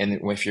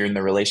if you're in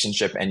the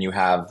relationship and you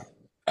have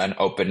an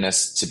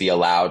openness to be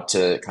allowed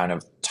to kind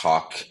of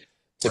talk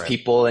to Right.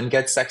 people and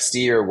get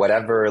sexy or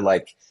whatever,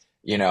 like,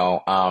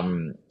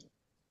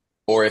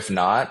 or if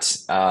not,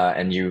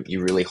 and you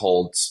really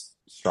hold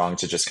strong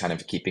to just kind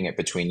of keeping it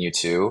between you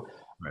two.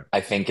 Right.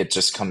 I think it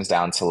just comes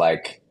down to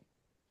like,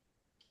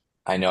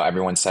 I know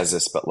everyone says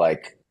this, but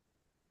like,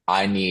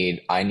 I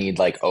need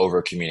like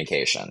over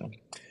communication.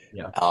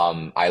 Yeah.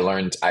 I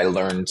learned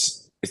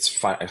it's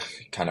fun,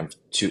 kind of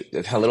too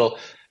a little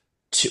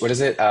too, what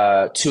is it?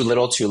 Too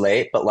little, too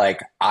late. But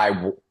like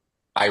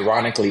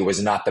ironically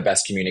was not the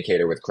best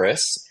communicator with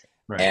Chris.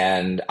 Right.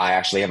 And I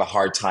actually have a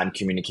hard time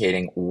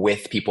communicating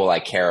with people I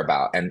care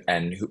about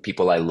and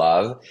people I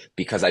love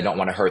because I don't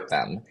want to hurt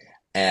them.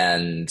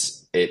 And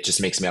it just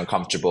makes me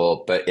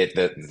uncomfortable. But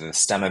the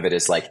stem of it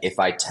is like, if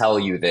I tell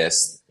you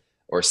this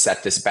or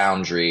set this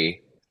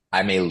boundary,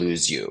 I may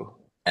lose you.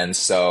 And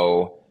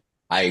so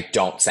I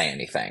don't say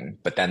anything,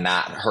 but then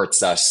that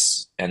hurts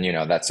us. And,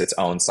 that's its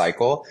own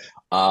cycle.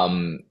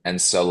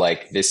 And so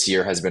like this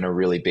year has been a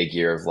really big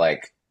year of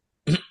like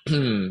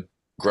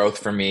growth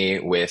for me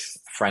with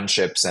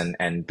friendships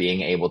and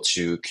being able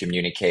to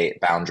communicate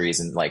boundaries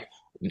and like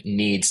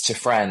needs to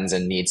friends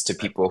and needs to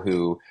Right. people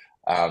who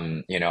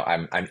I'm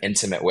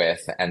intimate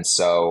with. And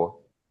so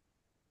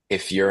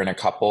if you're in a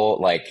couple,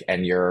 like,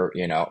 and you're,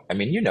 I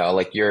mean,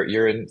 like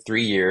you're in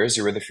 3 years,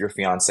 you're with your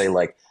fiance,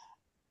 like,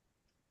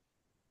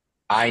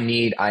 I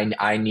need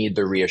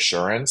the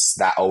reassurance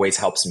that always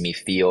helps me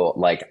feel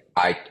like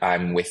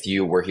I'm with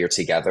you, we're here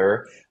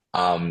together.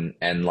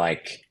 And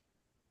like,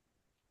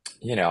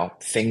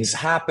 things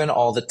happen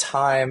all the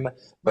time,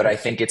 but I Right.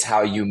 think it's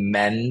how you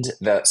mend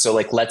so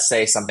like, let's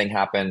say something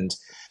happened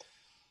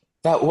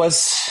that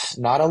was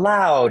not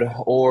allowed,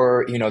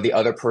 or, the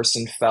other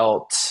person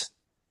felt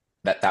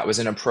that that was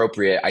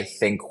inappropriate. I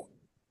think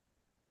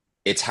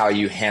it's how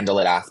you handle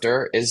it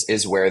after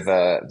is where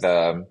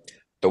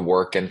the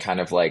work and kind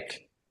of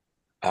like,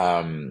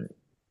 um,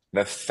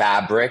 the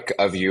fabric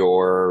of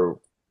your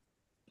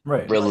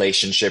Right.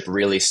 relationship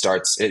really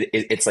starts.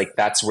 It's like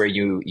that's where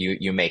you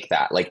make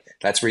that, like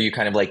that's where you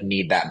kind of like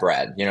knead that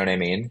bread. You know what I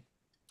mean?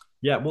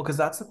 Yeah, well, because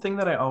that's the thing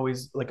that I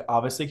always like.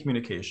 Obviously,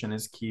 communication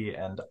is key,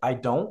 and I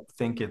don't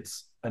think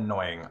it's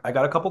annoying. I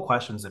got a couple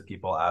questions of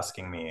people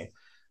asking me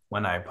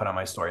when I put on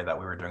my story that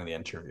we were doing the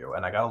interview,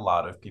 and I got a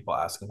lot of people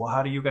asking, "Well,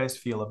 how do you guys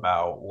feel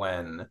about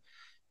when,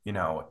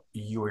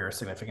 you or your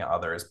significant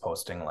other is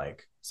posting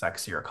like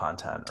sexier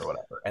content or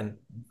whatever?" And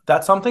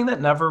that's something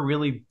that never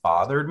really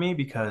bothered me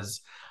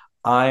because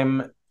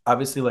I'm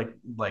obviously like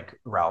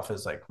Ralph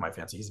is like my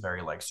fancy. He's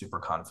very like super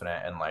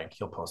confident and like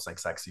he'll post like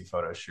sexy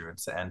photo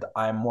shoots, and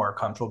I'm more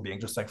comfortable being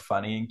just like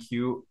funny and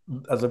cute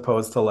as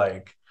opposed to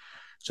like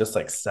just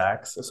like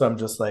sex. So I'm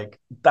just like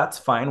that's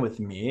fine with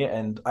me,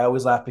 and I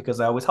always laugh because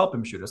I always help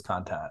him shoot his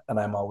content, and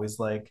I'm always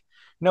like,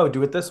 no,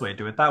 do it this way,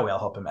 do it that way. I'll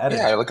help him edit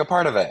Yeah, it. like a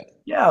part of it.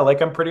 Yeah,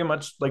 like I'm pretty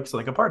much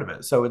like a part of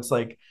it. So it's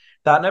like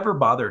that never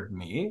bothered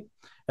me.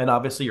 And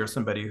obviously, you're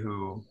somebody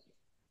who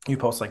you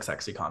post like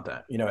sexy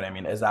content. You know what I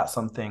mean? Is that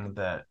something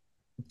that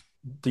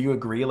do you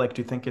agree? Like,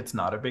 do you think it's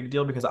not a big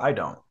deal? Because I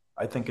don't.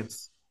 I think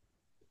it's.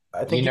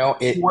 I You think know,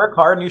 you it work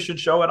hard and you should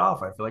show it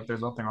off. I feel like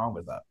there's nothing wrong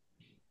with that.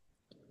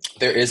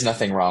 there is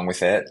nothing wrong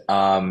with it.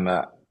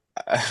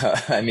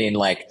 I mean,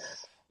 like,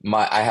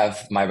 I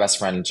have my best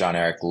friend John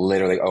Eric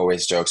literally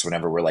always jokes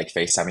whenever we're like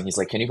FaceTiming. He's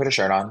like, "Can you put a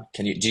shirt on?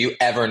 Do you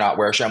ever not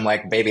wear a shirt?" I'm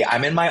like, "Baby,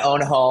 I'm in my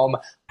own home.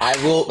 I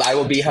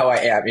will be how I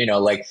am."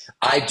 Like,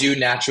 I do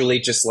naturally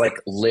just like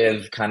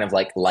live kind of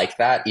like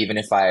that, even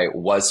if I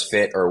was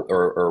fit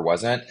or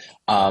wasn't.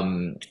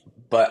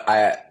 But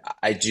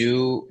I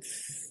do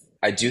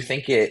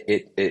think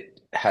it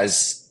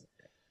has,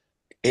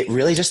 it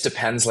really just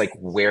depends like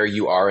where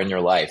you are in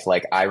your life.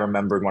 Like, I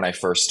remembered when I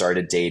first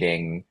started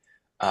dating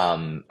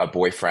a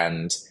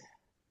boyfriend,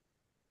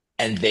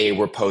 and they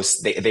were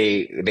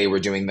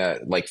doing the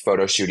like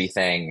photo shooty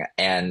thing,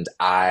 and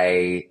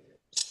I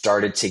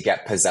started to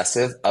get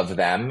possessive of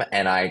them,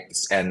 and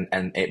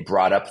it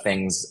brought up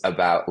things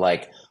about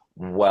like,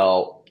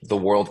 well, the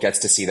world gets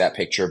to see that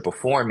picture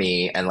before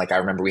me. And like, I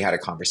remember we had a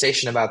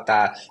conversation about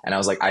that, and I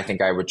was like, I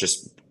think I would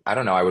just, I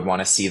don't know, I would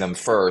want to see them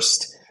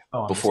first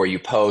Oh, I'm just before you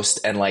post.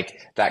 And like,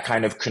 that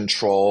kind of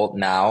control,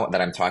 now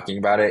that I'm talking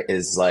about it,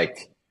 is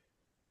like,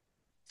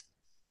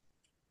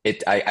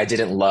 I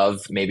didn't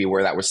love maybe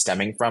where that was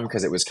stemming from,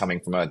 because it was coming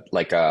from a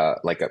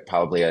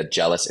probably a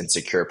jealous,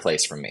 insecure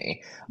place from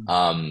me.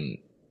 Um,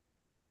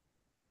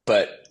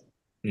 but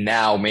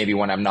now, maybe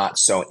when I'm not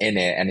so in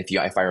it, and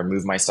if I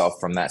remove myself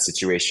from that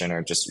situation,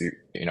 or just,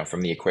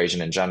 from the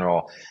equation in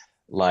general,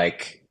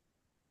 like,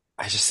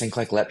 I just think,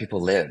 like, let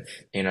people live.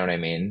 You know what I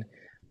mean?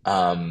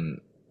 Um,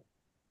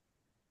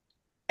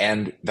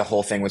 and the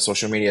whole thing with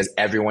social media is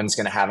everyone's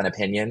going to have an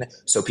opinion.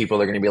 So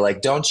people are going to be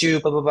like, "Don't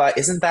you, blah blah blah,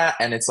 isn't that?"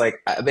 And it's like,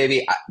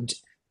 baby,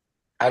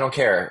 I don't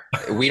care.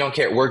 We don't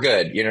care. We're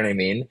good. You know what I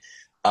mean?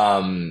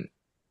 Um,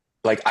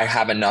 like, I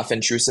have enough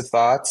intrusive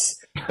thoughts,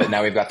 but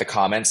now we've got the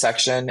comment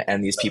section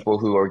and these people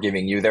who are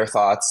giving you their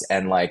thoughts,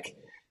 and like,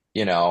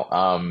 you know,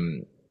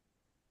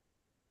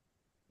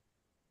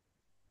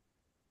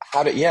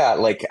 yeah,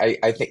 like,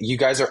 I think you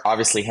guys are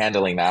obviously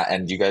handling that,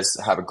 and you guys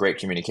have a great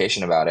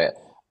communication about it.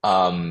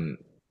 Um,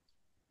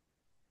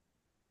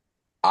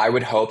 I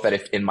would hope that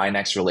if in my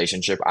next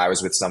relationship I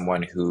was with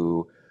someone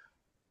who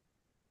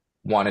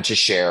wanted to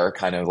share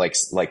kind of like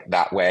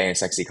that way, and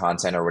sexy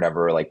content or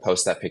whatever, like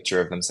post that picture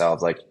of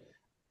themselves, like,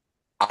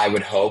 I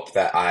would hope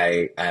that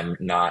I am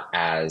not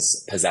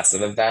as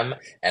possessive of them,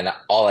 and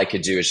all I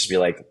could do is just be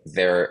like,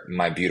 they're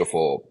my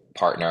beautiful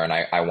partner, and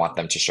I want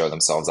them to show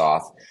themselves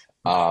off.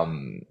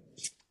 Um,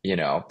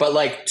 but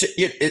like,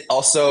 it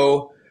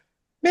also,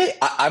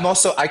 I'm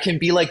also, I can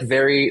be like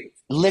very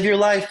live your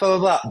life, blah,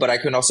 blah, blah, but I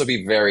can also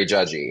be very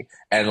judgy,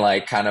 and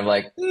like, kind of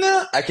like,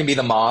 nah, I can be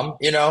the mom,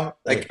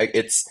 like, right.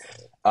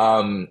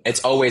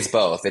 it's always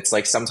both. It's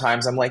like,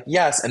 sometimes I'm like,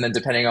 yes. And then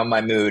depending on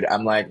my mood,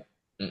 I'm like,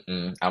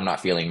 mm-mm, I'm not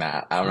feeling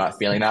that. I'm not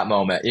feeling that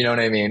moment. You know what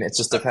I mean? It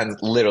just depends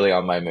literally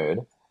on my mood.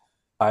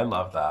 I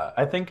love that.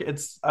 I think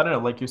it's, I don't know,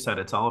 like you said,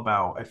 it's all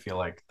about, I feel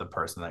like the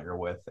person that you're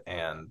with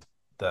and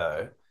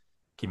the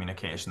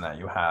communication that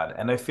you had.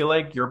 And I feel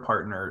like your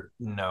partner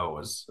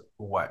knows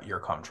what you're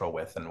comfortable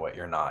with and what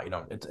you're not.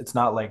 It's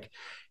not like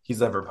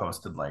he's ever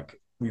posted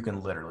like you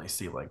can literally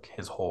see like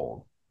his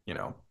whole,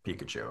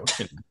 Pikachu.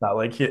 It's not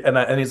like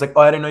and he's like,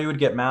 "Oh, I didn't know you would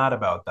get mad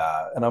about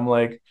that." And I'm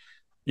like,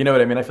 You know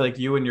what I mean? I feel like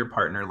you and your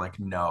partner like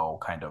know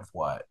kind of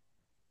what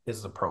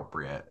is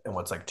appropriate and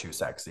what's like too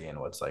sexy and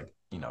what's like,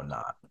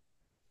 not,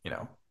 you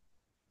know,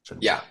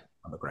 shouldn't be Yeah.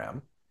 on the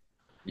gram.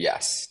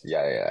 Yes.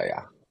 Yeah. Yeah.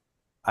 Yeah.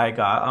 I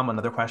got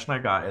another question I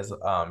got is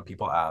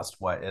people asked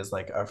what is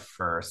like a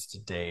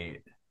first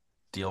date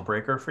deal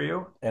breaker for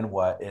you and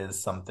what is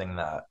something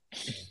that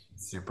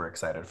super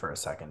excited for a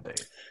second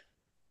date.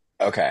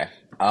 Okay.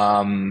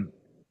 Um,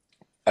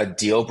 a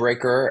deal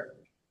breaker,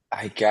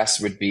 I guess,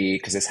 would be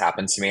because this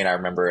happened to me, and I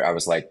remember I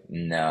was like,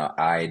 no,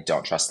 I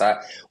don't trust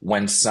that.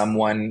 When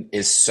someone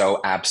is so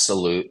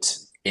absolute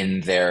in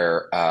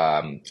their,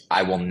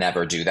 I will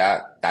never do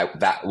that.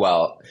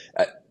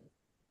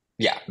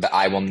 Yeah, the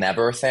I will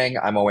never thing.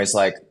 I'm always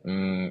like,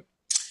 I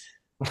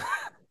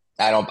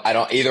don't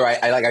either.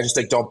 I just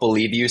like don't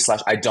believe you.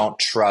 Slash, I don't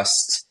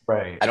trust.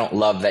 Right. I don't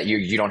love that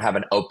you don't have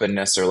an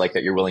openness or like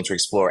that you're willing to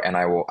explore. And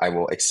I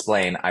will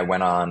explain. I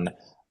went on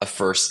a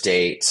first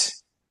date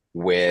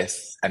with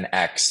an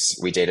ex.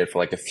 We dated for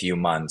like a few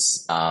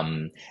months.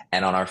 And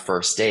on our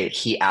first date,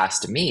 he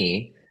asked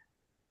me.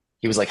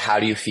 He was like,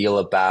 "How do you feel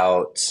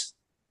about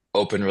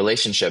open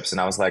relationships?" And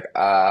I was like,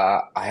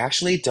 I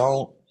actually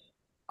don't.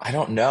 I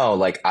don't know.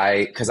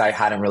 Because I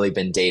hadn't really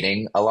been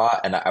dating a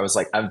lot, and I was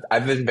like,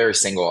 I've been very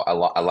single a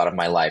lot of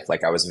my life.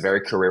 Like, I was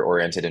very career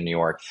oriented in New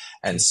York,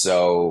 and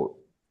so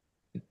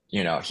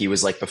he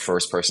was like the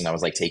first person I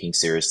was like taking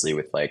seriously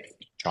with like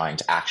trying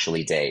to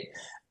actually date.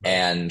 Right.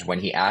 And when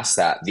he asked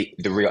that,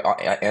 the real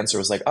answer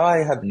was like, oh,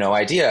 I have no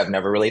idea. I've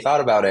never really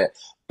thought about it,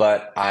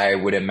 but I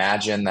would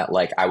imagine that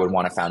like I would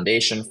want a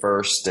foundation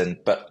first, and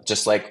but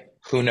just like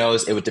who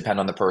knows, it would depend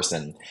on the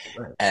person.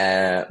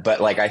 Right.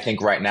 But like I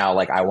think right now,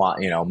 like I want,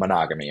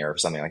 monogamy or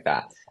something like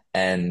that.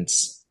 And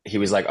he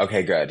was like,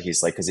 okay, good.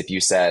 He's like, because if you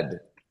said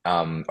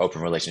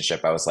open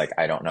relationship, I was like,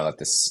 I don't know that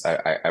this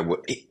I would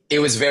it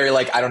was very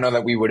like I don't know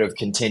that we would have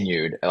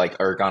continued like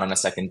or gone on a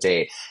second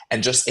date.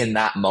 And just in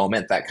that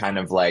moment, that kind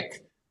of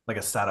like Like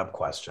a setup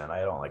question.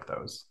 I don't like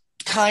those.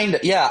 kind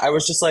of yeah, I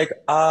was just like,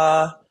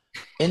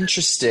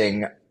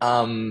 interesting.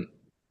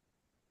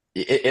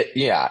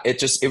 Yeah,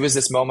 it was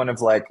this moment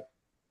of like,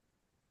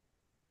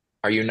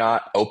 are you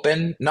not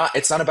open? Not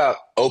it's not about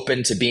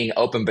open to being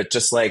open, but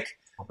just like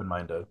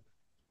Open-minded.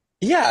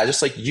 yeah,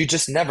 just like you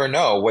just never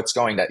know what's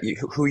going that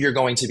who you're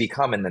going to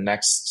become in the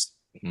next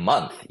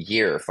month,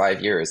 year,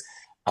 5 years.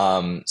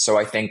 So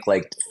I think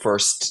like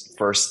first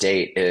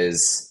date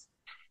is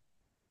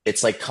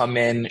it's like come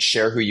in,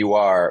 share who you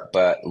are,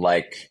 but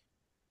like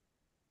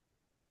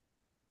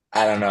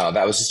I don't know,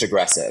 that was just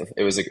aggressive.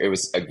 It was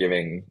a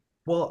giving.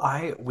 Well,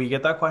 we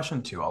get that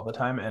question too all the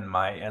time, and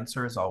my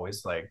answer is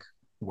always like,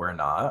 we're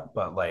not,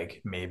 but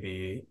like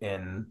maybe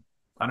in,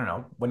 I don't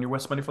know, when you're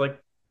with somebody for like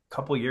a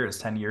couple years,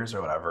 10 years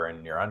or whatever,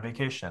 and you're on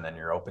vacation and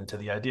you're open to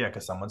the idea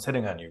because someone's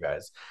hitting on you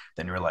guys,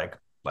 then you're like,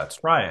 let's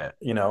try it.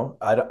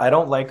 I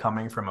don't like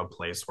coming from a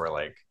place where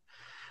like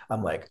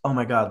I'm like, oh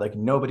my God, like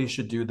nobody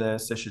should do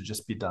this. It should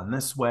just be done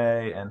this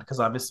way. And because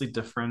obviously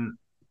different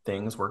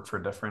things work for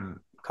different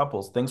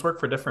couples, things work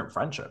for different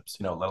friendships,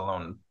 let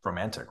alone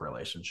romantic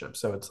relationships.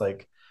 So it's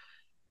like,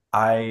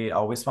 I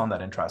always found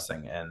that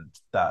interesting. And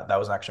that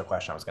was actually a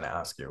question I was going to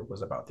ask you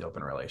was about the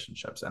open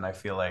relationships. And I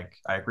feel like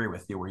I agree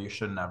with you where you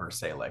should never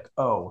say like,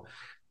 oh,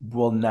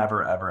 we'll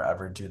never, ever,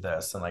 ever do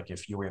this. And like,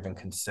 if you were even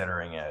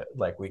considering it,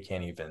 like we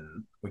can't even,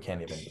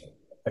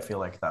 I feel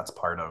like that's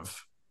part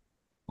of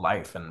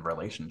life and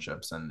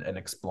relationships and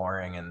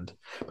exploring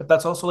but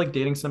that's also like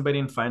dating somebody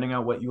and finding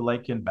out what you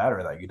like in bed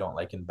or that you don't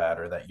like in bed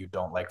or that you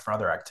don't like for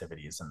other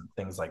activities and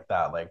things like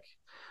that. Like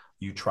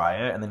you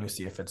try it and then you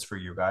see if it's for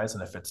you guys,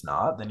 and if it's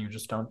not, then you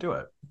just don't do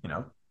it.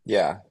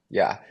 Yeah,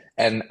 yeah.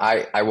 And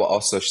I will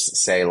also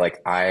say like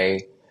I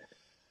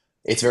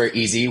it's very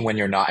easy when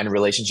you're not in a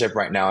relationship.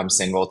 Right now I'm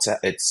single to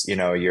it's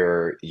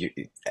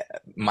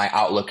my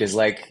outlook is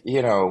like,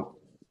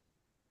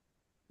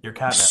 Your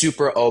catnip.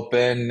 super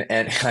open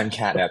and I'm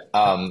catnip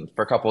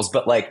for couples,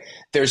 but like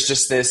there's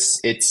just this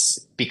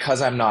it's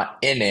because I'm not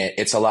in it,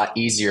 it's a lot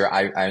easier.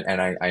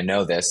 I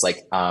know this like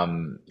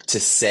to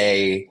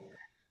say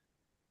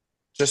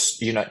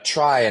just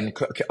try and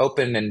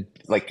open and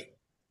like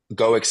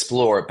go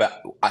explore,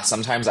 but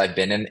sometimes I've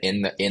been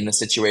in the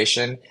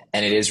situation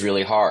and it is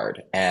really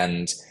hard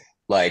and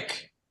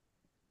like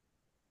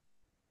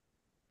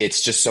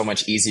it's just so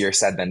much easier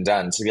said than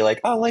done to be like,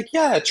 oh, like,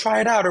 yeah,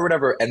 try it out or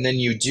whatever. And then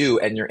you do,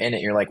 and you're in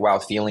it. You're like, wow,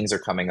 feelings are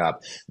coming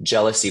up.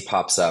 Jealousy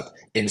pops up.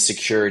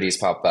 Insecurities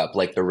pop up.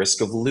 Like the risk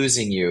of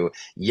losing you.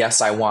 Yes,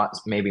 I want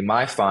maybe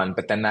my fun,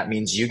 but then that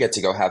means you get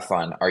to go have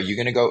fun. Are you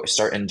going to go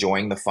start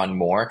enjoying the fun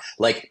more?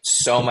 Like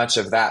so much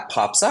of that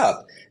pops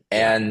up.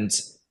 Yeah.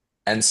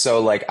 And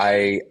so like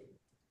I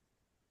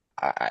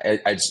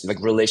just, like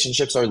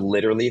relationships are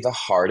literally the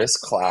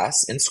hardest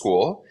class in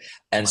school.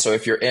 And so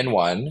if you're in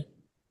one,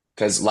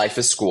 because life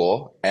is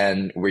school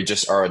and we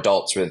just are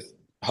adults with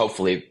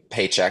hopefully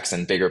paychecks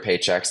and bigger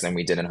paychecks than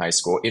we did in high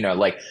school,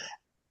 like,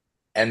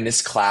 and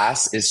this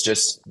class is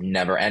just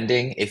never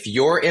ending. If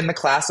you're in the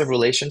class of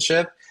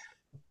relationship,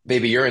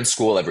 baby, you're in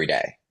school every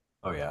day.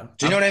 Oh yeah.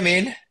 Do you know what I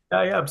mean?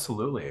 Yeah, yeah,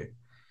 absolutely.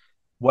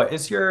 What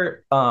is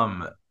your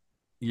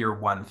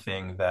one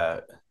thing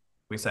that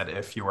we said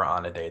if you were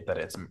on a date that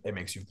it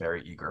makes you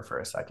very eager for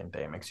a second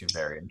date, makes you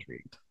very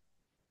intrigued?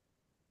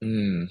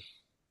 Mm.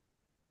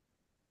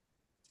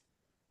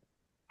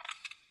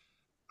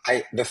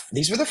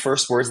 These were the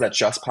first words that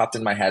just popped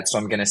in my head, so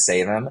I'm gonna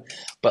say them.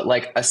 But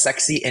like a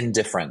sexy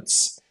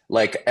indifference,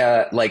 like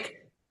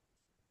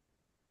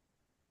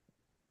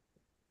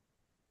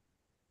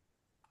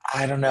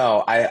I don't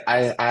know.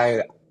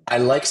 I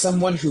like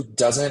someone who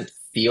doesn't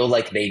feel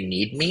like they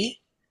need me,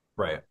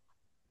 Right.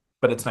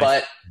 But it's nice.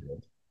 but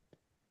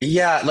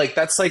yeah,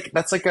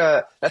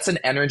 that's an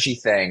energy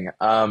thing.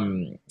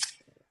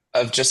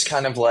 Of just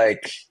kind of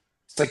like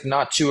it's like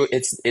not too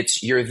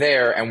it's you're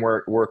there and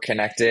we're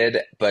connected,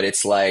 but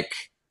it's like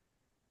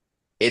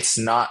it's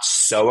not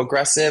so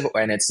aggressive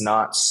and it's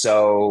not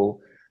so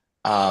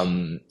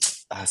um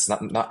it's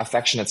not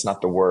affectionate's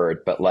not the word,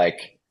 but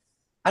like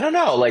I don't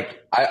know,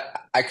 like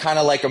I kind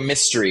of like a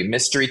mystery.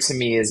 Mystery to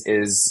me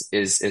is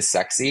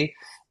sexy.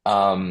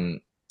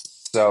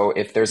 So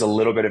if there's a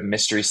little bit of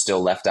mystery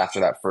still left after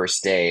that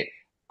first date,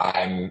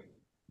 I'm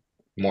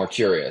more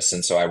curious,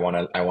 and so I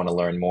want to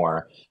learn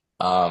more.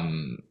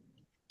 Um,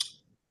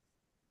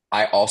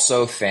 I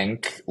also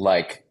think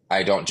like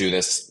I don't do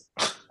this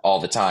all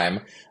the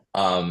time,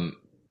 um,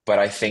 but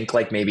I think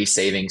like maybe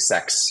saving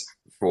sex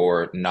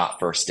for not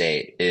first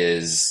date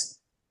is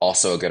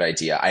also a good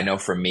idea. I know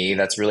for me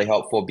that's really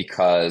helpful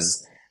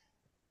because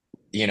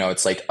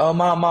it's like, oh,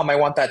 mom, I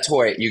want that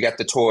toy. You get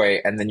the toy,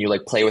 and then you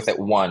like play with it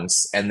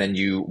once, and then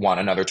you want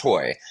another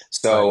toy.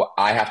 Right. So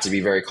I have to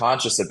be very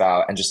conscious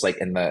about, and just like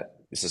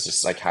this is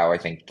just like how I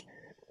think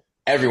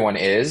everyone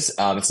is.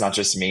 It's not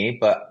just me,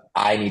 but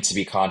I need to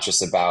be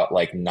conscious about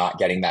like not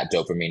getting that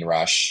dopamine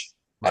rush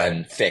Right.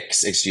 and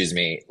fix, excuse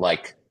me,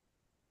 like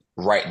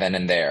right then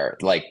and there,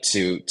 like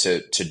to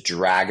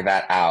drag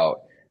that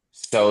out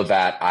so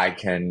that I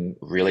can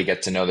really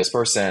get to know this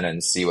person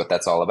and see what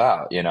that's all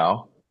about, you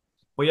know?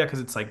 Well, yeah, because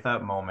it's like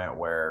that moment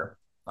where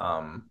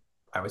um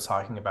I was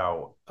talking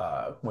about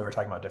we were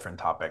talking about different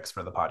topics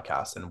for the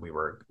podcast, and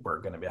we're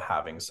going to be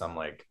having some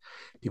like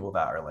people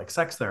that are like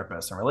sex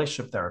therapists and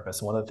relationship therapists.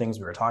 And one of the things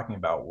we were talking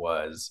about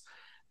was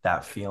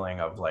that feeling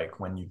of like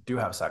when you do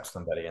have sex with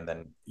somebody and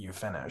then you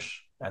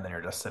finish and then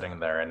you're just sitting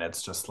there and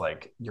it's just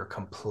like you're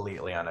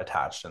completely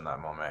unattached in that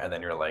moment, and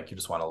then you're like you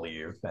just want to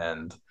leave.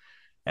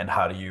 And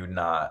how do you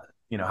not,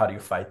 how do you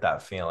fight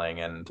that feeling?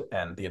 And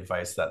the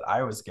advice that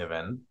I was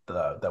given,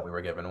 that we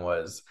were given,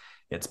 was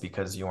it's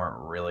because you weren't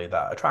really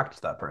that attracted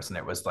to that person.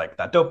 It was like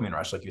that dopamine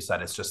rush, like you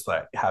said. It's just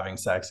like having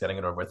sex, getting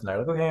it over with, and they're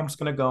like, okay, I'm just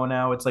gonna go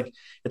now. It's like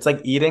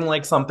eating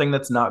like something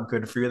that's not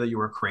good for you that you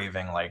were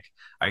craving, like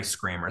ice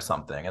cream or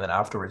something, and then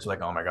afterwards you're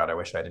like, oh my god, I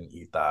wish I didn't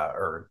eat that,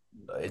 or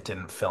it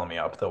didn't fill me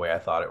up the way I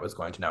thought it was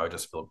going to. Now I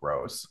just feel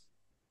gross.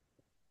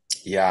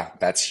 Yeah,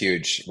 that's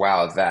huge.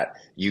 Wow, that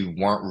you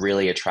weren't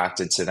really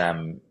attracted to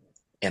them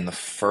in the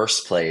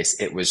first place.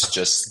 It was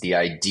just the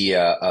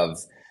idea of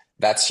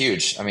that's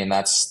huge. I mean,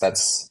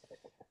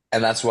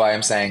 and that's why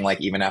I'm saying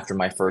like even after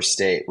my first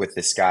date with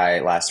this guy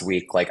last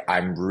week, like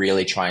I'm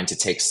really trying to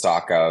take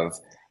stock of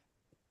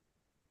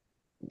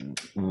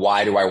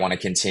why do I want to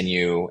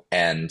continue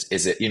and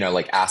is it,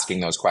 like asking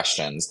those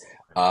questions.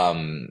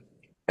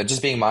 And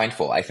just being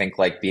mindful. I think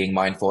like being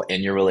mindful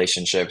in your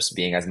relationships,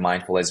 being as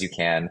mindful as you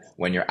can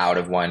when you're out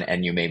of one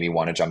and you maybe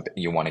want to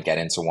you want to get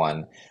into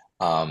one.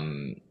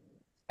 Um,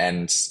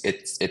 and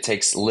it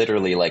takes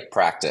literally like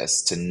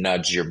practice to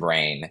nudge your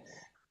brain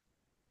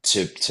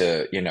to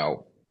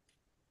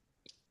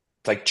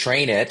like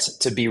train it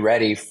to be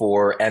ready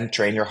for and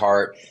train your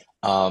heart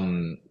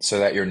so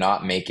that you're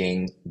not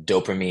making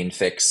dopamine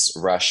fix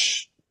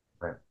rush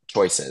Right.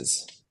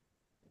 choices.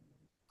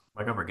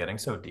 Oh my god, we're getting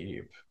so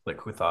deep.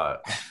 Like, who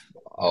thought?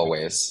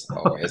 Always,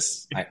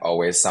 always. I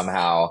always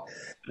somehow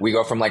we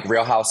go from like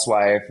Real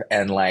Housewife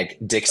and like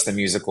Dix the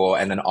musical,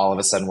 and then all of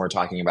a sudden we're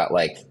talking about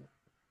like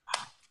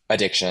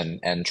addiction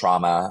and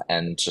trauma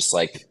and just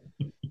like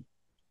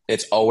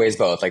it's always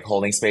both like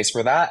holding space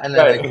for that, and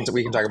then Right.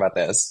 we can talk about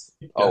this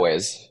Yeah,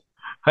 always.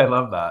 I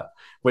love that.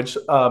 Which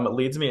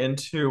leads me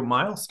into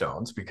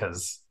milestones,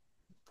 because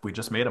we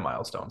just made a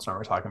milestone. So now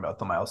we're talking about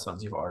the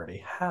milestones you've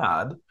already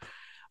had.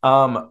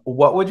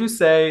 What would you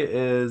say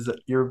is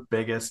your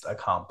biggest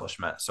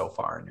accomplishment so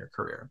far in your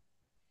career?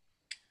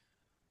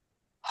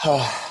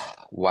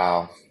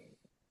 Wow.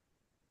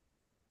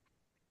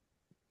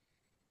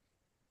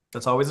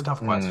 That's always a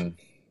tough question. Hmm.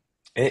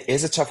 It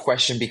is a tough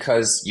question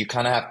because you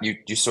kind of have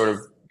you sort of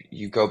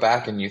you go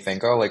back and you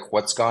think, oh, like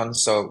what's gone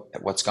so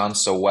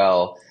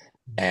well,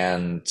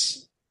 and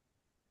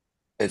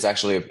it's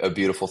actually a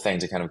beautiful thing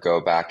to kind of go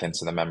back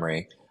into the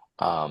memory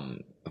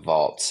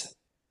vault.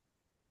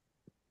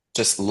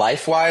 Just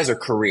life wise or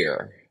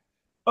career?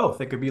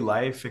 Both. It could be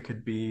life, it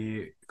could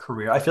be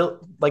career. I feel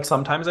like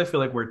sometimes I feel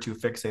like we're too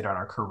fixated on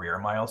our career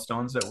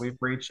milestones that we've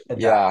reached,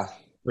 and that Yeah,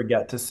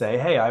 forget to say,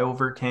 hey, I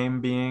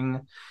overcame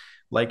being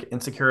like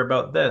insecure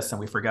about this, and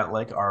we forget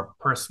like our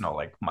personal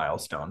like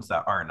milestones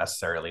that aren't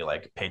necessarily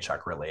like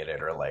paycheck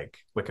related or like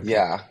Wikipedia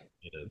yeah,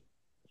 related.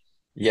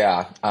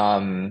 yeah.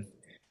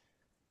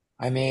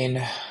 I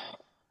mean,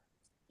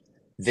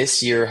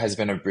 this year has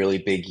been a really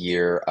big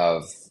year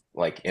of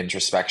like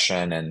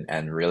introspection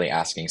and really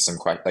asking some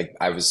questions. Like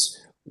I was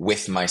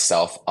with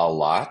myself a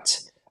lot.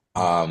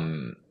 Mm.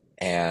 Um,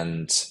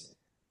 and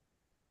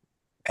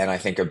and I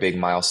think a big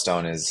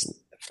milestone is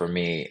for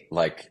me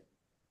like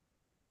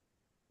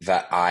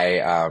that I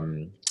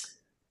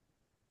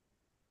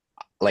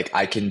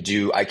can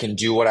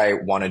do what I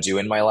want to do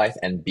in my life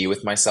and be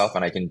with myself,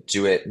 and I can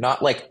do it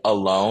not like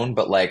alone,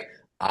 but like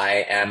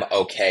I am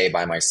okay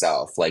by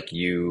myself. Like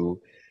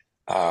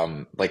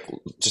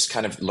just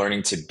kind of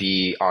learning to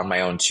be on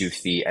my own 2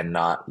 feet and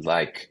not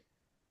like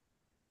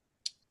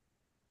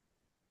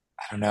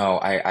I don't know,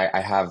 I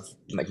have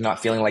like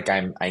not feeling like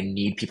I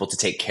need people to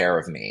take care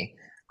of me.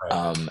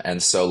 Right.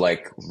 And so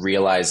like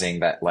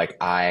realizing that like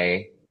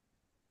I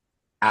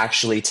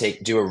actually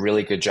take do a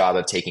really good job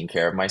of taking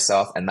care of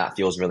myself, and that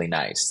feels really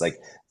nice. Like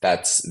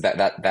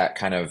that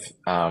kind of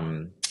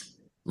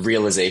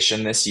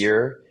realization this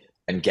year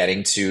and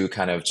getting to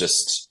kind of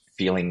just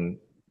feeling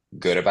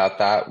good about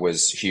that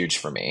was huge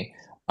for me.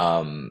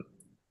 Um,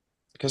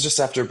 because just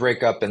after a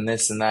breakup and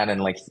this and that, and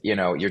like, you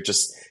know,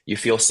 you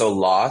feel so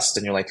lost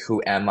and you're like,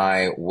 who am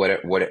I?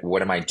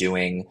 What am I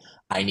doing?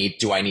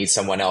 Do I need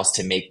someone else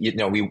to make,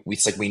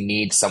 it's like we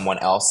need someone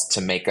else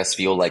to make us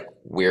feel like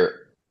we're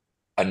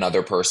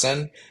another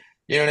person.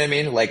 You know what I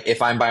mean? Like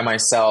if I'm by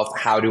myself,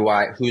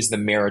 who's the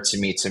mirror to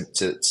me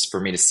for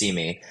me to see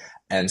me?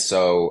 And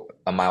so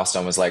a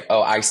milestone was like,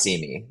 oh, I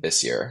see me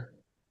this year.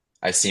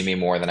 I see me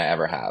more than I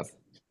ever have.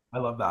 I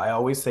love that. I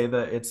always say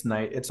that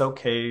it's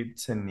okay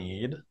to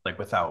need, like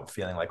without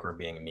feeling like we're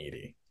being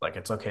needy. Like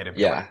it's okay to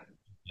be like Yeah.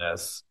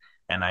 this,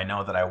 and I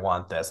know that I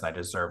want this and I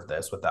deserve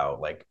this without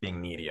like being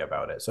needy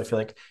about it. So I feel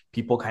like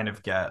people kind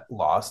of get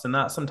lost in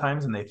that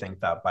sometimes, and they think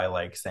that by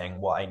like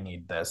saying, "Well, I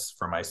need this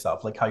for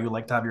myself," like how you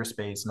like to have your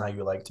space and how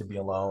you like to be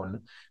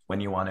alone when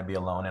you want to be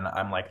alone, and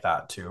I'm like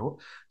that too.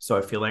 So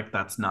I feel like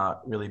that's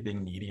not really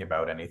being needy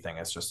about anything.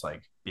 It's just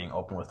like being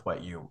open with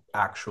what you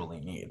actually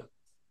need.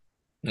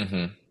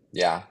 hmm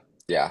Yeah.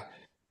 Yeah.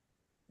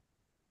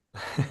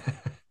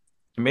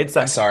 It made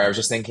sense to Sorry, I me. was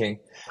just thinking.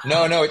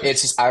 No, no,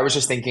 it's just I was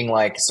just thinking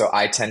like so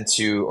I tend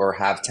to or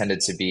have tended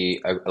to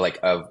be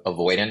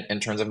avoidant in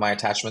terms of my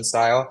attachment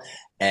style,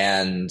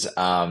 and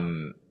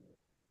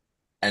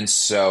and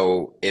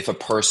so if a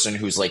person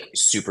who's like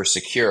super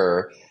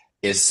secure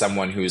is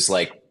someone who's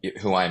like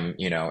who I'm,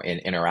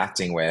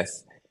 interacting with,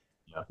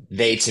 Yeah.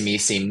 they to me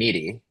seem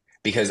needy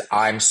because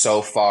I'm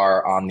so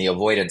far on the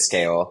avoidance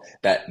scale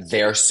that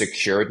their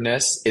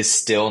securedness is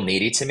still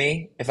needy to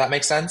me, if that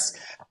makes sense.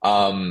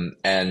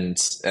 And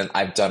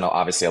I've done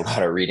obviously a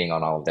lot of reading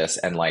on all of this,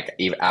 and like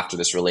even after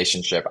this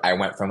relationship, I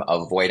went from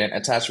avoidant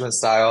attachment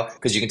style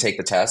because you can take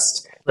the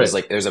test.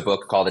 Right. There's a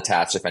book called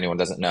Attached. If anyone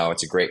doesn't know,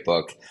 it's a great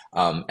book,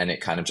 and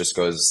it kind of just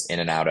goes in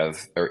and out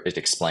of, or it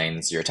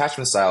explains your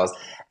attachment styles.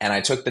 And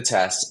I took the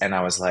test, and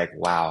I was like,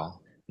 wow.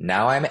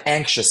 Now I'm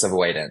anxious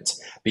avoidant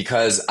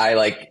because I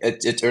like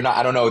it or not.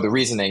 I don't know the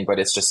reasoning, but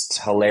it's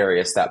just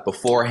hilarious that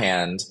before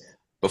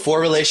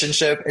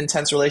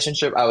intense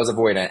relationship, I was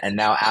avoidant, and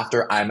now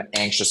after I'm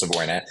anxious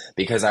avoidant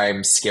because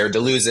I'm scared to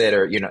lose it,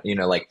 or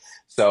like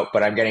so.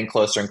 But I'm getting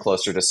closer and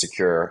closer to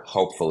secure,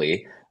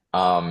 hopefully.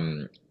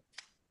 Um,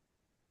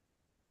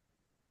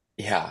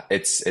 yeah,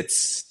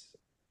 it's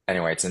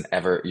anyway. It's an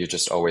ever you're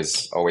just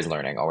always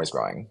learning, always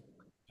growing.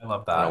 I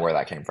love I don't know that. where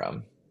that came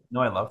from.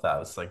 No, I love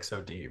that. It's like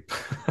so deep.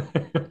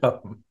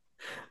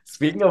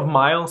 Speaking of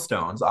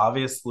milestones,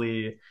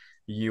 obviously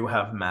you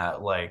have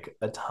met like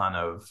a ton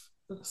of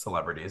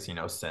celebrities,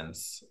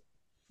 since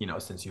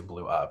you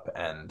blew up.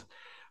 And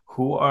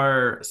who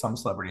are some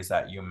celebrities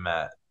that you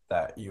met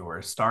that you were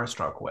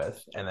starstruck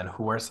with? And then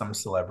who are some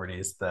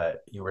celebrities that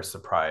you were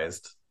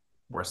surprised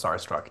were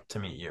starstruck to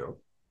meet you?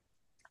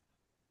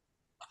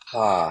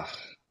 Ah,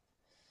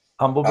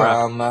 Humble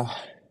brag.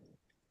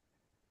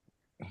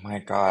 oh my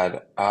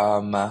God.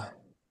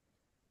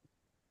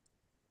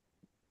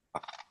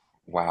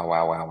 Wow,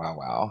 wow, wow, wow,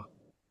 wow.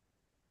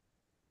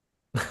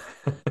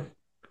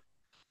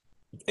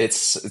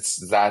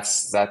 It's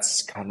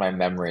that's kind of my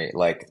memory.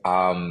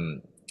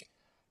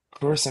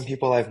 Who are some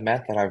people I've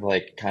met that I've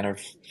like kind of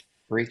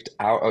freaked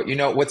out?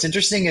 Oh, what's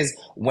interesting is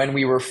when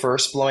we were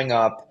first blowing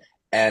up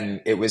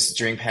and it was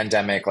during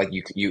pandemic, like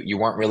you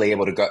weren't really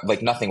able to go,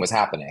 like nothing was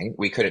happening.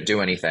 We couldn't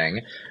do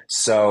anything.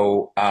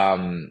 So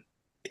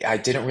I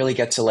didn't really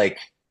get to like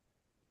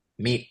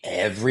meet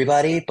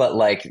everybody, but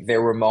like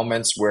there were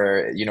moments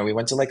where, we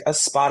went to like a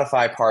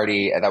Spotify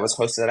party that was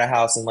hosted at a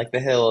house in like the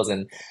hills,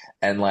 and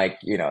like,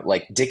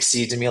 like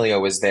Dixie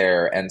D'Amelio was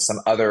there and some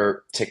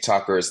other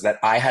TikTokers that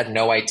I had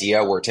no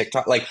idea were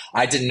TikTok. Like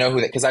I didn't know who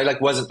that because I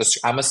like wasn't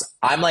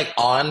I'm like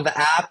on the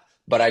app,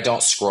 but I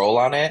don't scroll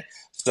on it.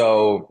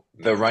 So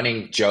the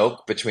running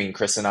joke between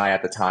Chris and I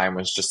at the time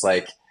was just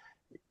like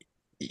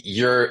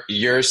you're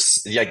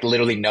like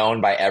literally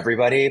known by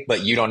everybody,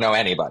 but you don't know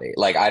anybody.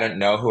 Like I don't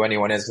know who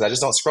anyone is because I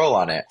just don't scroll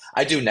on it.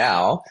 I do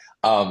now,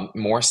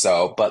 more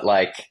so, but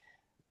like,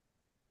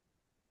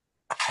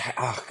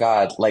 oh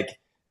God, like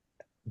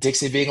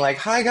Dixie being like,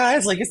 "Hi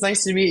guys, like it's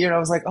nice to meet you," and I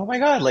was like, "Oh my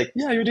God, like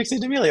yeah, you're Dixie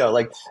D'Amelio."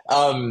 Like,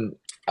 um,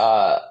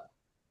 uh,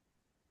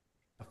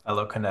 A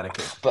fellow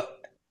Connecticut. but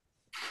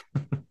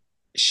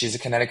she's a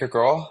Connecticut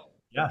girl.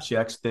 Yeah, she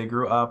actually they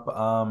grew up.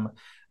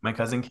 My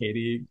cousin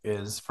Katie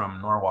is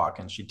from Norwalk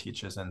and she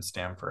teaches in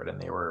Stamford,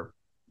 and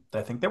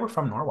I think they were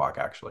from Norwalk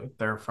actually.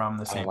 They're from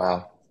the Oh same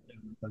wow.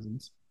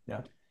 cousins.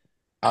 Yeah.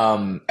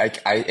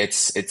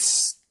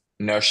 It's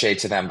no shade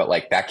to them, but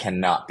like that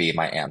cannot be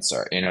my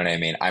answer. You know what I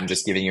mean? I'm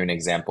just giving you an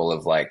example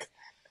of like,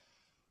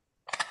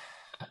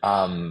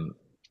 um,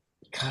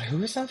 God,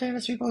 who are some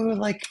famous people who have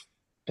like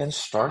been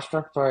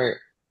starstruck by?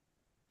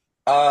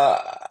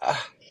 Uh,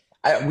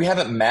 we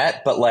haven't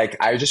met, but like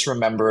I just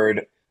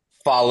remembered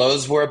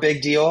follows were a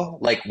big deal.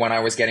 Like when I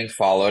was getting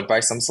followed by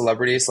some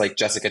celebrities, like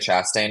Jessica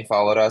Chastain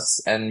followed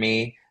us and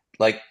me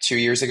like 2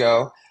 years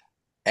ago,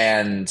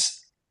 and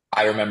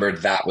I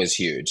remembered that was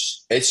huge.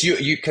 It's you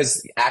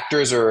because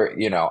actors are,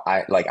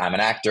 I'm an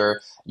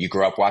actor. You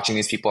grow up watching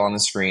these people on the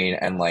screen,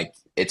 and like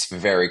it's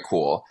very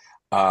cool.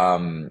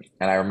 And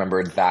I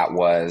remembered that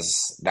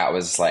was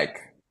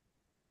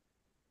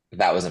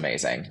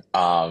amazing.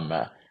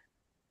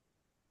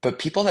 But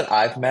people that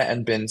I've met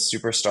and been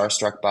super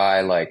starstruck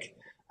by, like,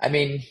 I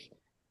mean,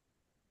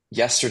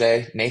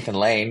 yesterday, Nathan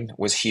Lane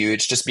was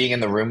huge. Just being in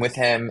the room with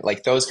him,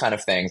 like those kind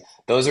of things.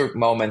 Those are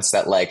moments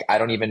that, like, I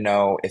don't even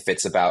know if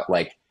it's about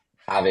like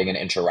having an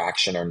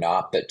interaction or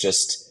not, but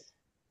just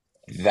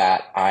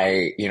that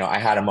I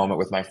had a moment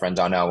with my friend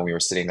Donnell when we were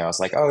sitting there. I was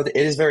like, oh, it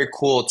is very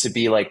cool to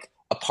be like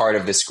a part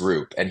of this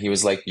group. And he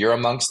was like, you're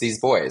amongst these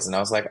boys. And I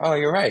was like, oh,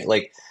 you're right.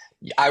 Like,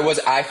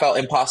 I felt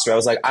imposter. I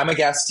was like, I'm a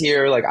guest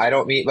here. Like, I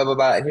don't meet blah, blah,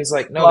 blah. And he was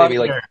like, no, Belong baby,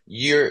 like,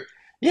 here.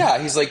 yeah,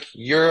 he's like,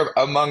 you're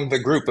among the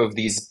group of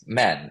these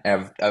men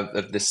of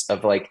this,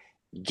 of like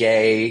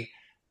gay.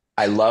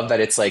 I love that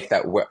it's like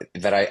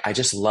that, I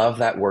just love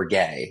that we're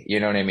gay.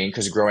 You know what I mean?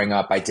 Because growing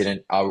up, I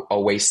didn't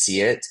always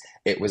see it.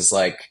 It was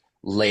like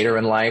later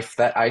in life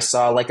that I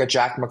saw like a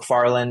Jack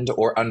McFarland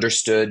or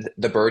understood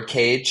the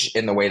birdcage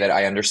in the way that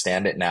I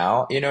understand it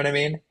now. You know what I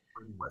mean?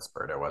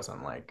 Whispered. It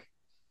wasn't like,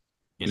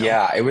 you know.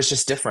 Yeah, it was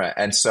just different.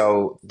 And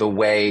so the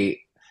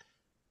way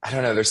I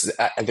don't know.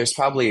 There's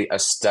probably a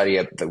study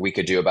that we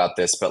could do about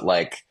this, but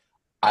like,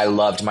 I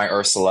loved my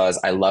Ursulas,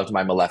 I loved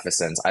my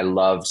Maleficents, I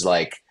loved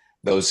like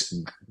those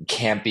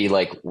campy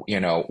like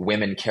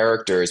women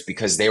characters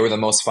because they were the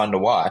most fun to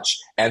watch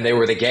and they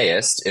were the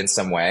gayest in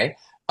some way.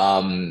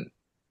 Um,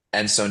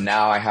 and so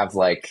now I have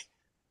like,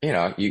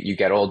 you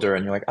get older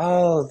and you're like,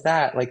 oh,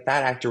 that like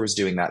that actor was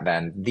doing that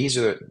then. These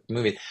are the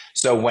movies.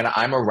 So when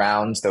I'm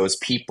around those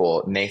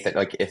people, Nathan,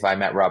 like if I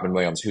met Robin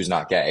Williams, who's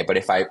not gay, but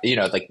if I,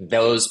 like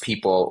those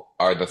people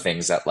are the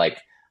things that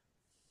like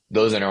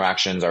those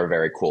interactions are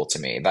very cool to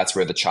me. That's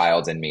where the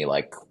child in me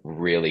like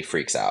really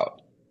freaks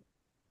out.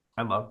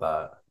 I love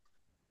that.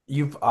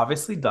 You've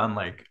obviously done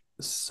like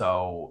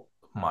so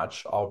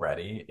much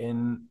already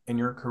in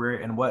your career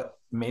in what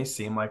may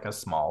seem like a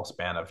small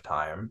span of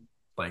time.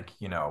 Like,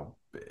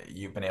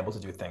 you've been able to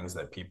do things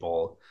that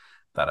people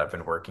that have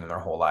been working their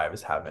whole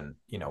lives haven't,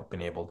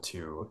 been able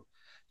to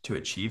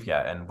achieve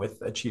yet. And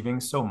with achieving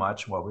so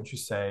much, what would you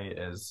say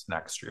is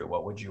next for you?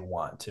 What would you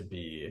want to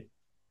be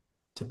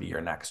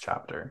your next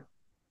chapter?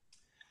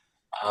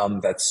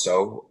 That's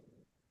so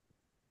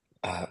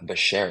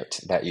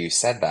Beshert that you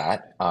said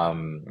that.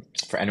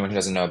 For anyone who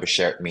doesn't know,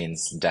 Beshert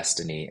means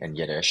destiny in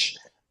Yiddish.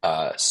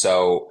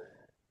 So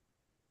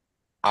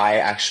I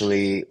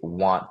actually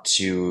want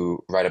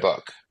to write a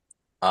book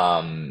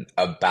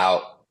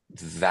about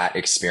that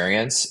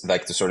experience,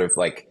 like the sort of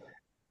like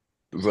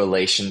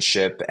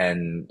relationship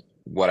and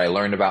what I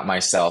learned about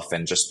myself,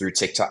 and just through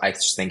TikTok. I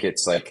just think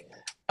it's like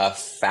a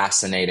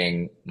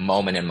fascinating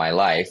moment in my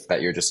life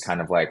that you're just kind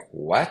of like,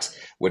 what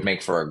would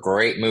make for a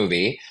great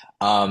movie?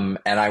 And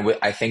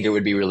I think it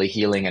would be really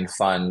healing and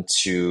fun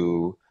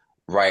to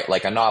write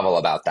like a novel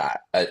about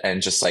that,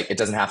 and just like it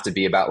doesn't have to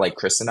be about like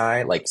Chris and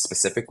I like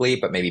specifically,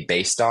 but maybe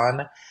based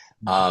on,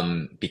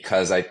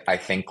 because I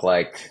think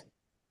like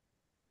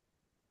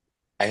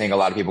I think a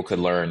lot of people could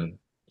learn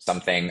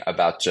something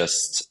about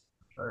just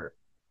Sure.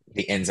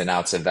 the ins and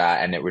outs of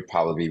that, and it would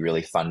probably be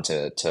really fun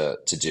to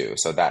do.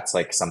 So that's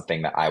like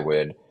something that I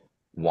would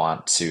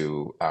want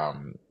to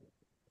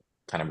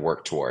kind of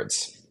work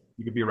towards.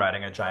 You could be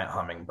riding a giant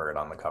hummingbird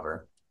on the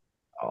cover.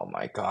 Oh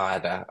my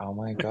God. Oh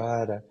my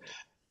God.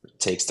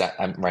 Takes that.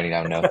 I'm writing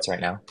down notes right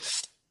now.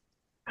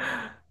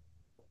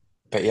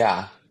 But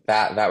yeah,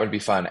 that would be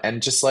fun.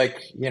 And just like,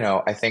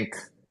 I think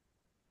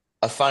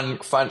a fun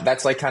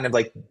that's like kind of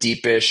like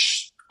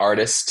deepish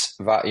artist,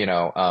 but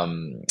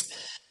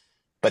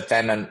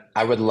then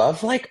I would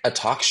love like a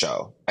talk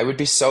show. I would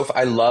be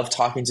I love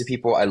talking to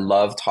people. I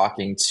love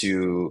talking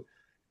to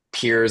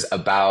peers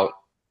about,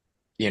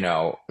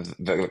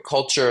 the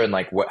culture and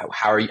like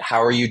how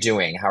are you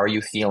doing? How are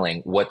you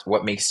feeling? What's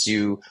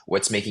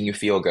making you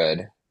feel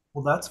good?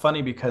 Well, that's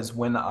funny because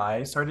when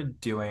I started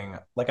doing,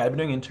 like, I've been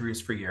doing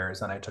interviews for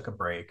years and I took a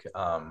break,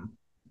 a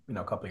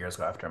couple of years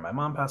ago after my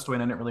mom passed away,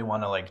 and I didn't really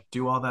want to like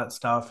do all that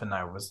stuff. And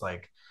I was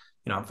like,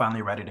 I'm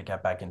finally ready to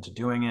get back into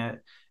doing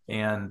it.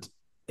 And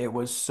it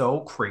was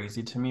so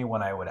crazy to me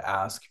when I would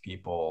ask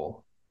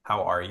people,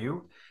 "How are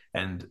you?"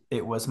 And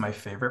it was my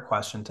favorite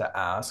question to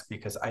ask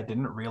because I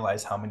didn't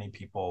realize how many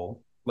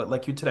people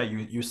like you today,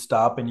 you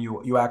stop and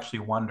you actually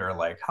wonder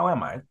like, "How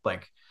am I?"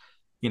 Like,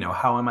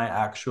 how am I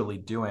actually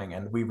doing?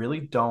 And we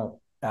really don't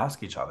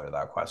ask each other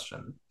that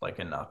question like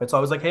enough. It's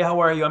always like, "Hey, how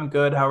are you? I'm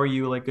good. How are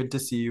you? Like, good to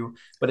see you."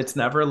 But it's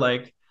never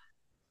like,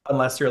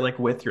 unless you're like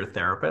with your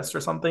therapist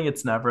or something,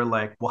 it's never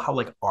like, "Well, how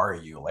like are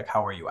you? Like,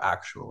 how are you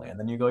actually?" And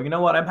then you go, "You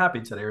know what? I'm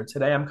happy today, or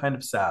today I'm kind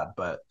of sad,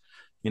 but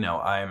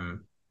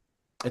I'm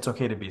it's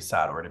okay to be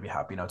sad or to be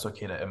happy. It's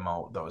okay to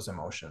emote those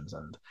emotions."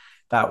 And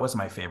that was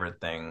my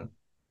favorite thing.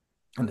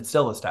 And it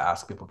still is to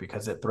ask people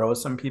because it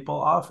throws some people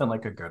off in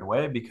like a good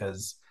way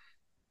because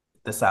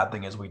the sad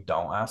thing is we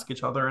don't ask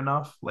each other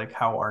enough, like,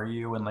 "How are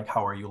you?" and like,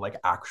 "How are you like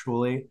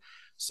actually?"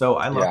 So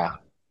I love Yeah. that.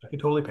 I could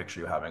totally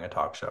picture you having a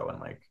talk show and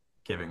like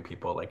giving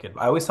people like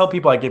I always tell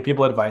people I give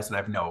people advice and I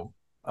have no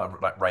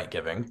right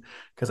giving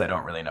because I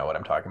don't really know what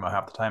I'm talking about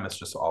half the time. It's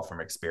just all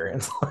from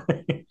experience.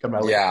 Like, I'm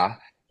not like a Yeah.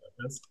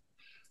 therapist.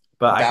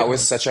 But I That could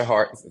was such a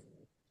hard,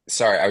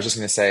 sorry, I was just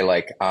going to say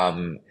like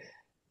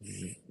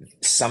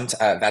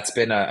that's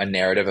been a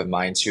narrative of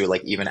mine too,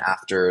 like even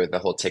after the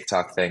whole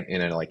TikTok thing,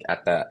 like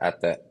at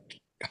the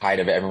height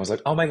of it, everyone was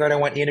like, "Oh my God, I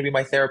want Ian to be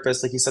my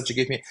therapist. Like he's such a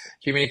good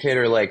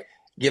communicator. Like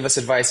give us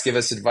advice."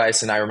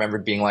 And I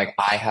remembered being like,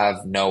 I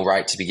have no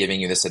right to be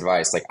giving you this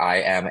advice. Like I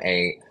am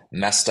a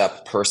messed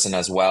up person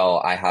as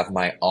well. I have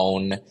my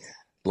own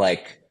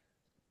like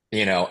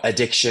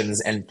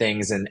addictions and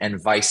things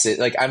and vices.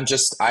 Like I'm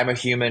a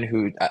human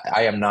who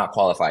I am not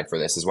qualified for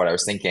this is what I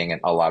was thinking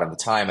and a lot of the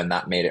time. And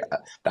that made it,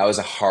 that was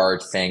a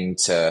hard thing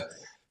to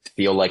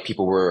feel like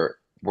people were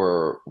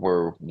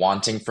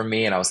wanting from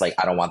me. And I was like,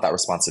 I don't want that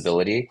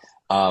responsibility.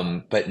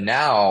 But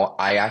now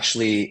I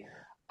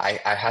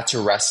had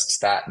to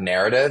rest that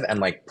narrative and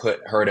like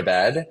put her to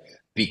bed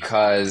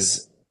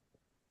because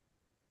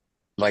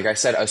like I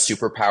said, a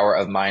superpower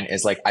of mine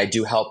is like I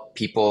do help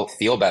people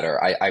feel better.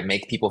 I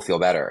make people feel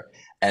better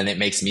and it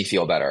makes me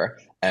feel better.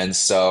 And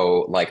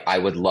so like I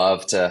would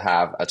love to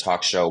have a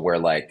talk show where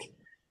like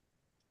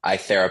I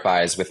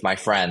therapize with my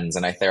friends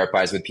and I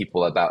therapize with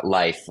people about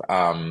life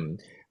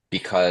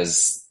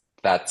because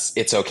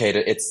it's okay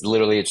to it's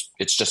literally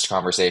it's just a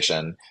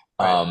conversation.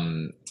 right.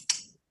 Um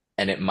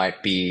and it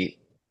might be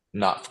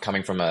not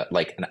coming from a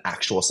like an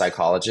actual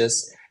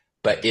psychologist,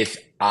 but if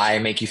I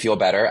make you feel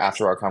better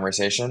after our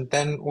conversation,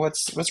 then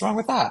what's wrong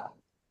with that?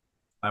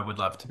 I would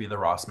love to be the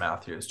Ross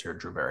Matthews to your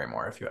Drew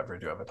Barrymore if you ever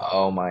do have a talk.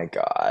 Oh my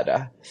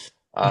God.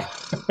 Uh,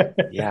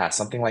 yeah,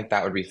 something like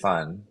that would be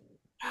fun.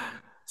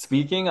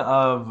 Speaking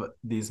of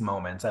these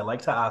moments, I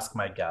like to ask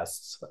my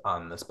guests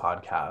on this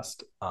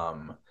podcast.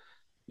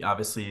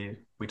 Obviously,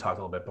 we talked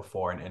a little bit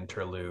before an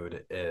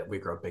interlude. We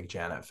grow big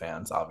Janet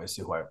fans,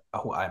 obviously,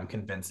 who I'm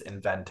convinced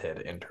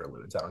invented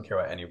interludes. I don't care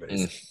what anybody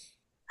Mm.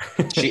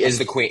 says. She is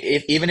the queen.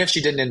 Even if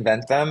she didn't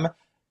invent them,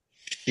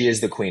 she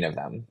is the queen of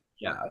them.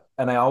 Yeah,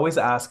 and I always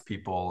ask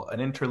people, an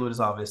interlude is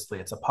obviously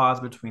it's a pause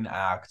between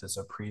acts, it's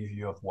a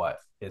preview of what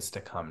is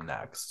to come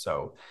next.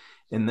 So,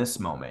 in this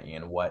moment,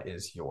 Ian, what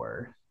is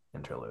your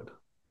interlude?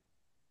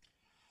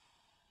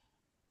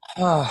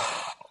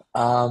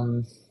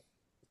 um,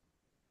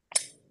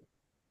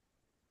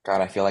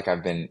 God, I feel like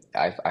I've been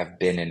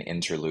an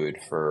interlude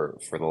for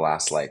the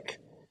last like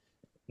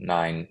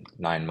nine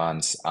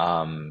months.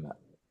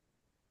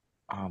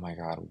 Oh my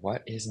God,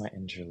 what is my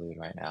interlude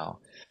right now?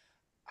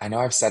 I know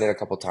I've said it a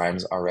couple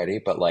times already,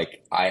 but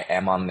like I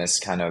am on this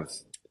kind of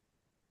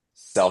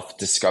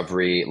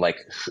self-discovery, like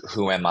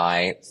who am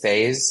I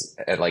phase,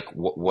 and like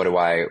what do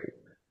I,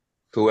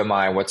 who am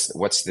I?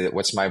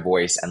 What's my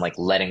voice, and like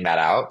letting that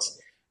out.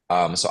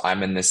 So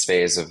I'm in this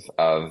phase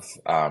of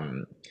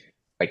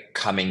like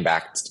coming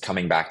back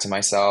to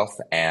myself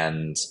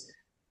and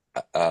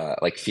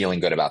like feeling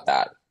good about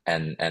that,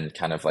 and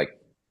kind of like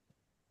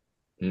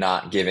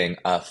not giving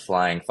a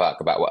flying fuck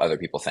about what other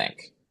people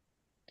think.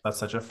 That's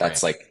such a frame.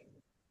 That's like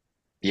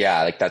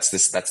yeah, like that's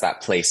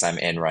that place I'm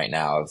in right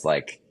now of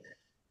like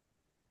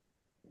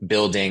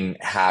building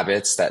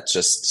habits that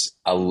just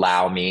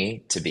allow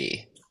me to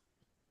be.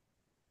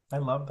 I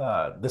love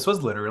that. This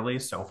was literally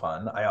so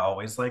fun. I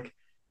always like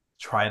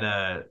try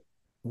to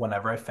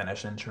whenever I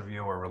finish an interview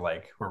or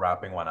we're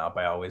wrapping one up,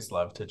 I always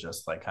love to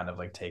just like kind of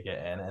like take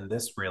it in. And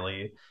this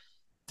really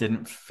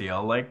didn't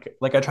feel like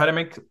I try to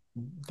make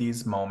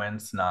these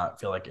moments not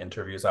feel like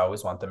interviews. I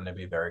always want them to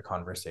be very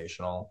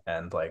conversational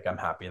and like I'm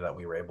happy that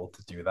we were able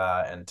to do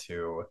that and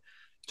to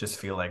just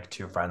feel like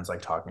two friends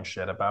like talking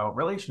shit about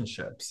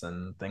relationships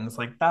and things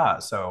like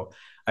that. So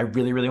I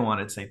really really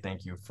wanted to say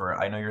thank you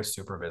for I know you're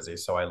super busy,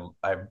 so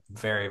I'm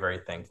very very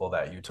thankful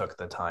that you took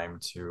the time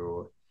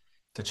to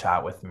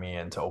chat with me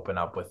and to open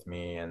up with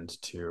me and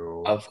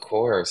to Of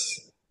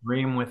course.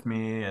 dream with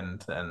me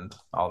and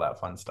all that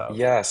fun stuff.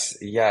 Yes,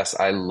 yes,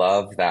 I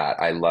love that.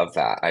 I love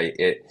that.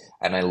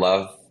 And I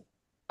love,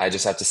 I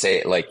just have to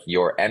say, like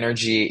your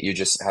energy, you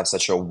just have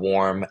such a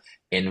warm,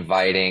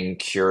 inviting,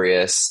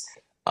 curious,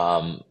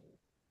 um,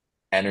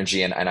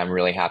 energy, and I'm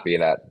really happy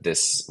that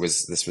this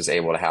was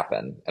able to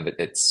happen.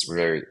 It's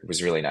really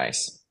was really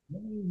nice.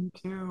 Me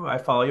too. I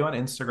follow you on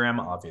Instagram,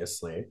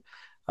 obviously.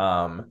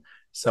 Um,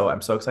 so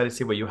I'm so excited to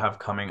see what you have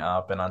coming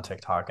up and on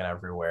TikTok and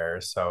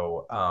everywhere.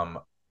 So,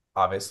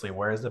 obviously,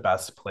 where is the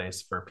best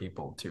place for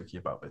people to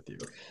keep up with you?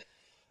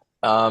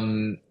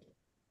 Um,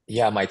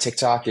 yeah, my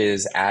TikTok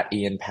is at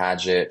Ian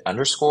Paget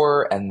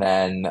underscore, and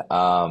then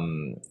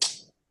on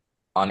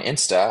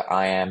Insta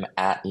I am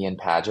at Ian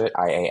Paget,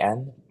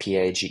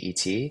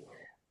 IANPAGET,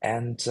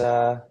 and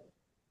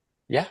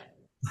yeah,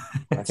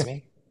 that's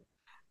me.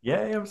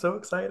 Yay, I'm so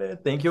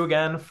excited. Thank you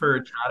again for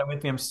chatting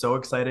with me. I'm so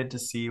excited to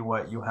see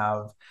what you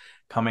have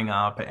coming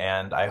up,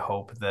 and I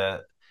hope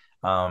that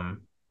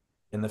um,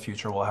 in the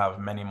future we'll have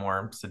many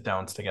more sit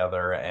downs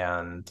together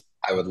and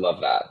I would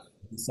love that.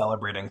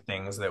 celebrating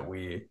things that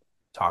we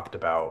talked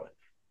about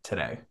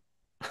today.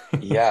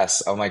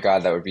 Yes. Oh my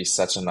God, that would be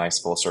such a nice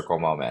full circle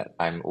moment.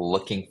 I'm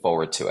looking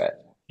forward to it.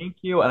 Thank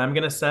you. And I'm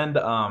gonna send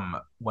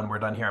when we're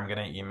done here, I'm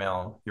gonna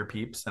email your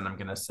peeps and I'm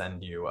gonna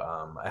send you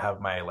I have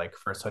my like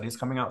first hoodies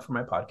coming out for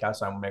my podcast.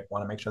 So I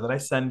want to make sure that I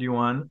send you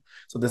one.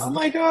 So this Oh is the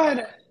my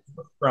God.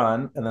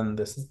 front and then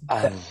this is the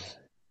back. I,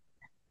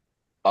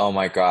 oh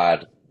my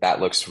God, that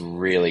looks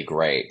really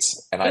great.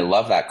 And I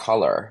love that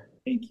color.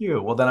 Thank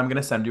you. Well then I'm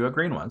gonna send you a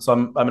green one. So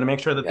I'm gonna make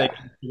sure that they Yeah.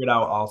 can figure it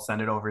out. I'll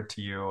send it over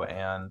to you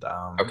and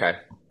Okay.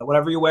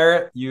 whenever you wear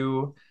it,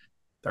 you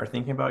start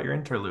thinking about your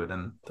interlude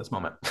in this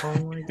moment. Oh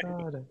my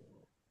God.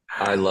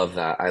 I love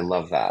that. I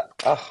love that.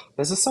 Oh,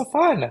 this is so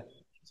fun.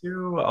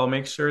 Too. I'll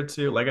make sure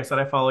to, like I said,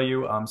 I follow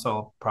you. So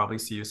I'll probably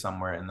see you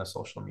somewhere in the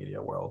social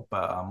media world.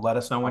 But let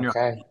us know when you're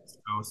on Okay. the East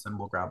Coast and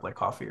we'll grab like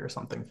coffee or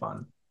something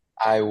fun.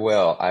 I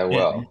will. I Yeah.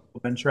 will.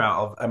 I'll venture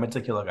out. I'm a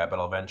tequila guy, but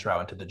I'll venture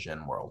out into the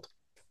gin world.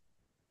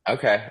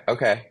 Okay.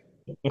 Okay.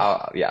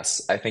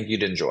 Yes, I think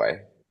you'd enjoy.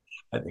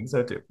 I think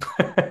so too.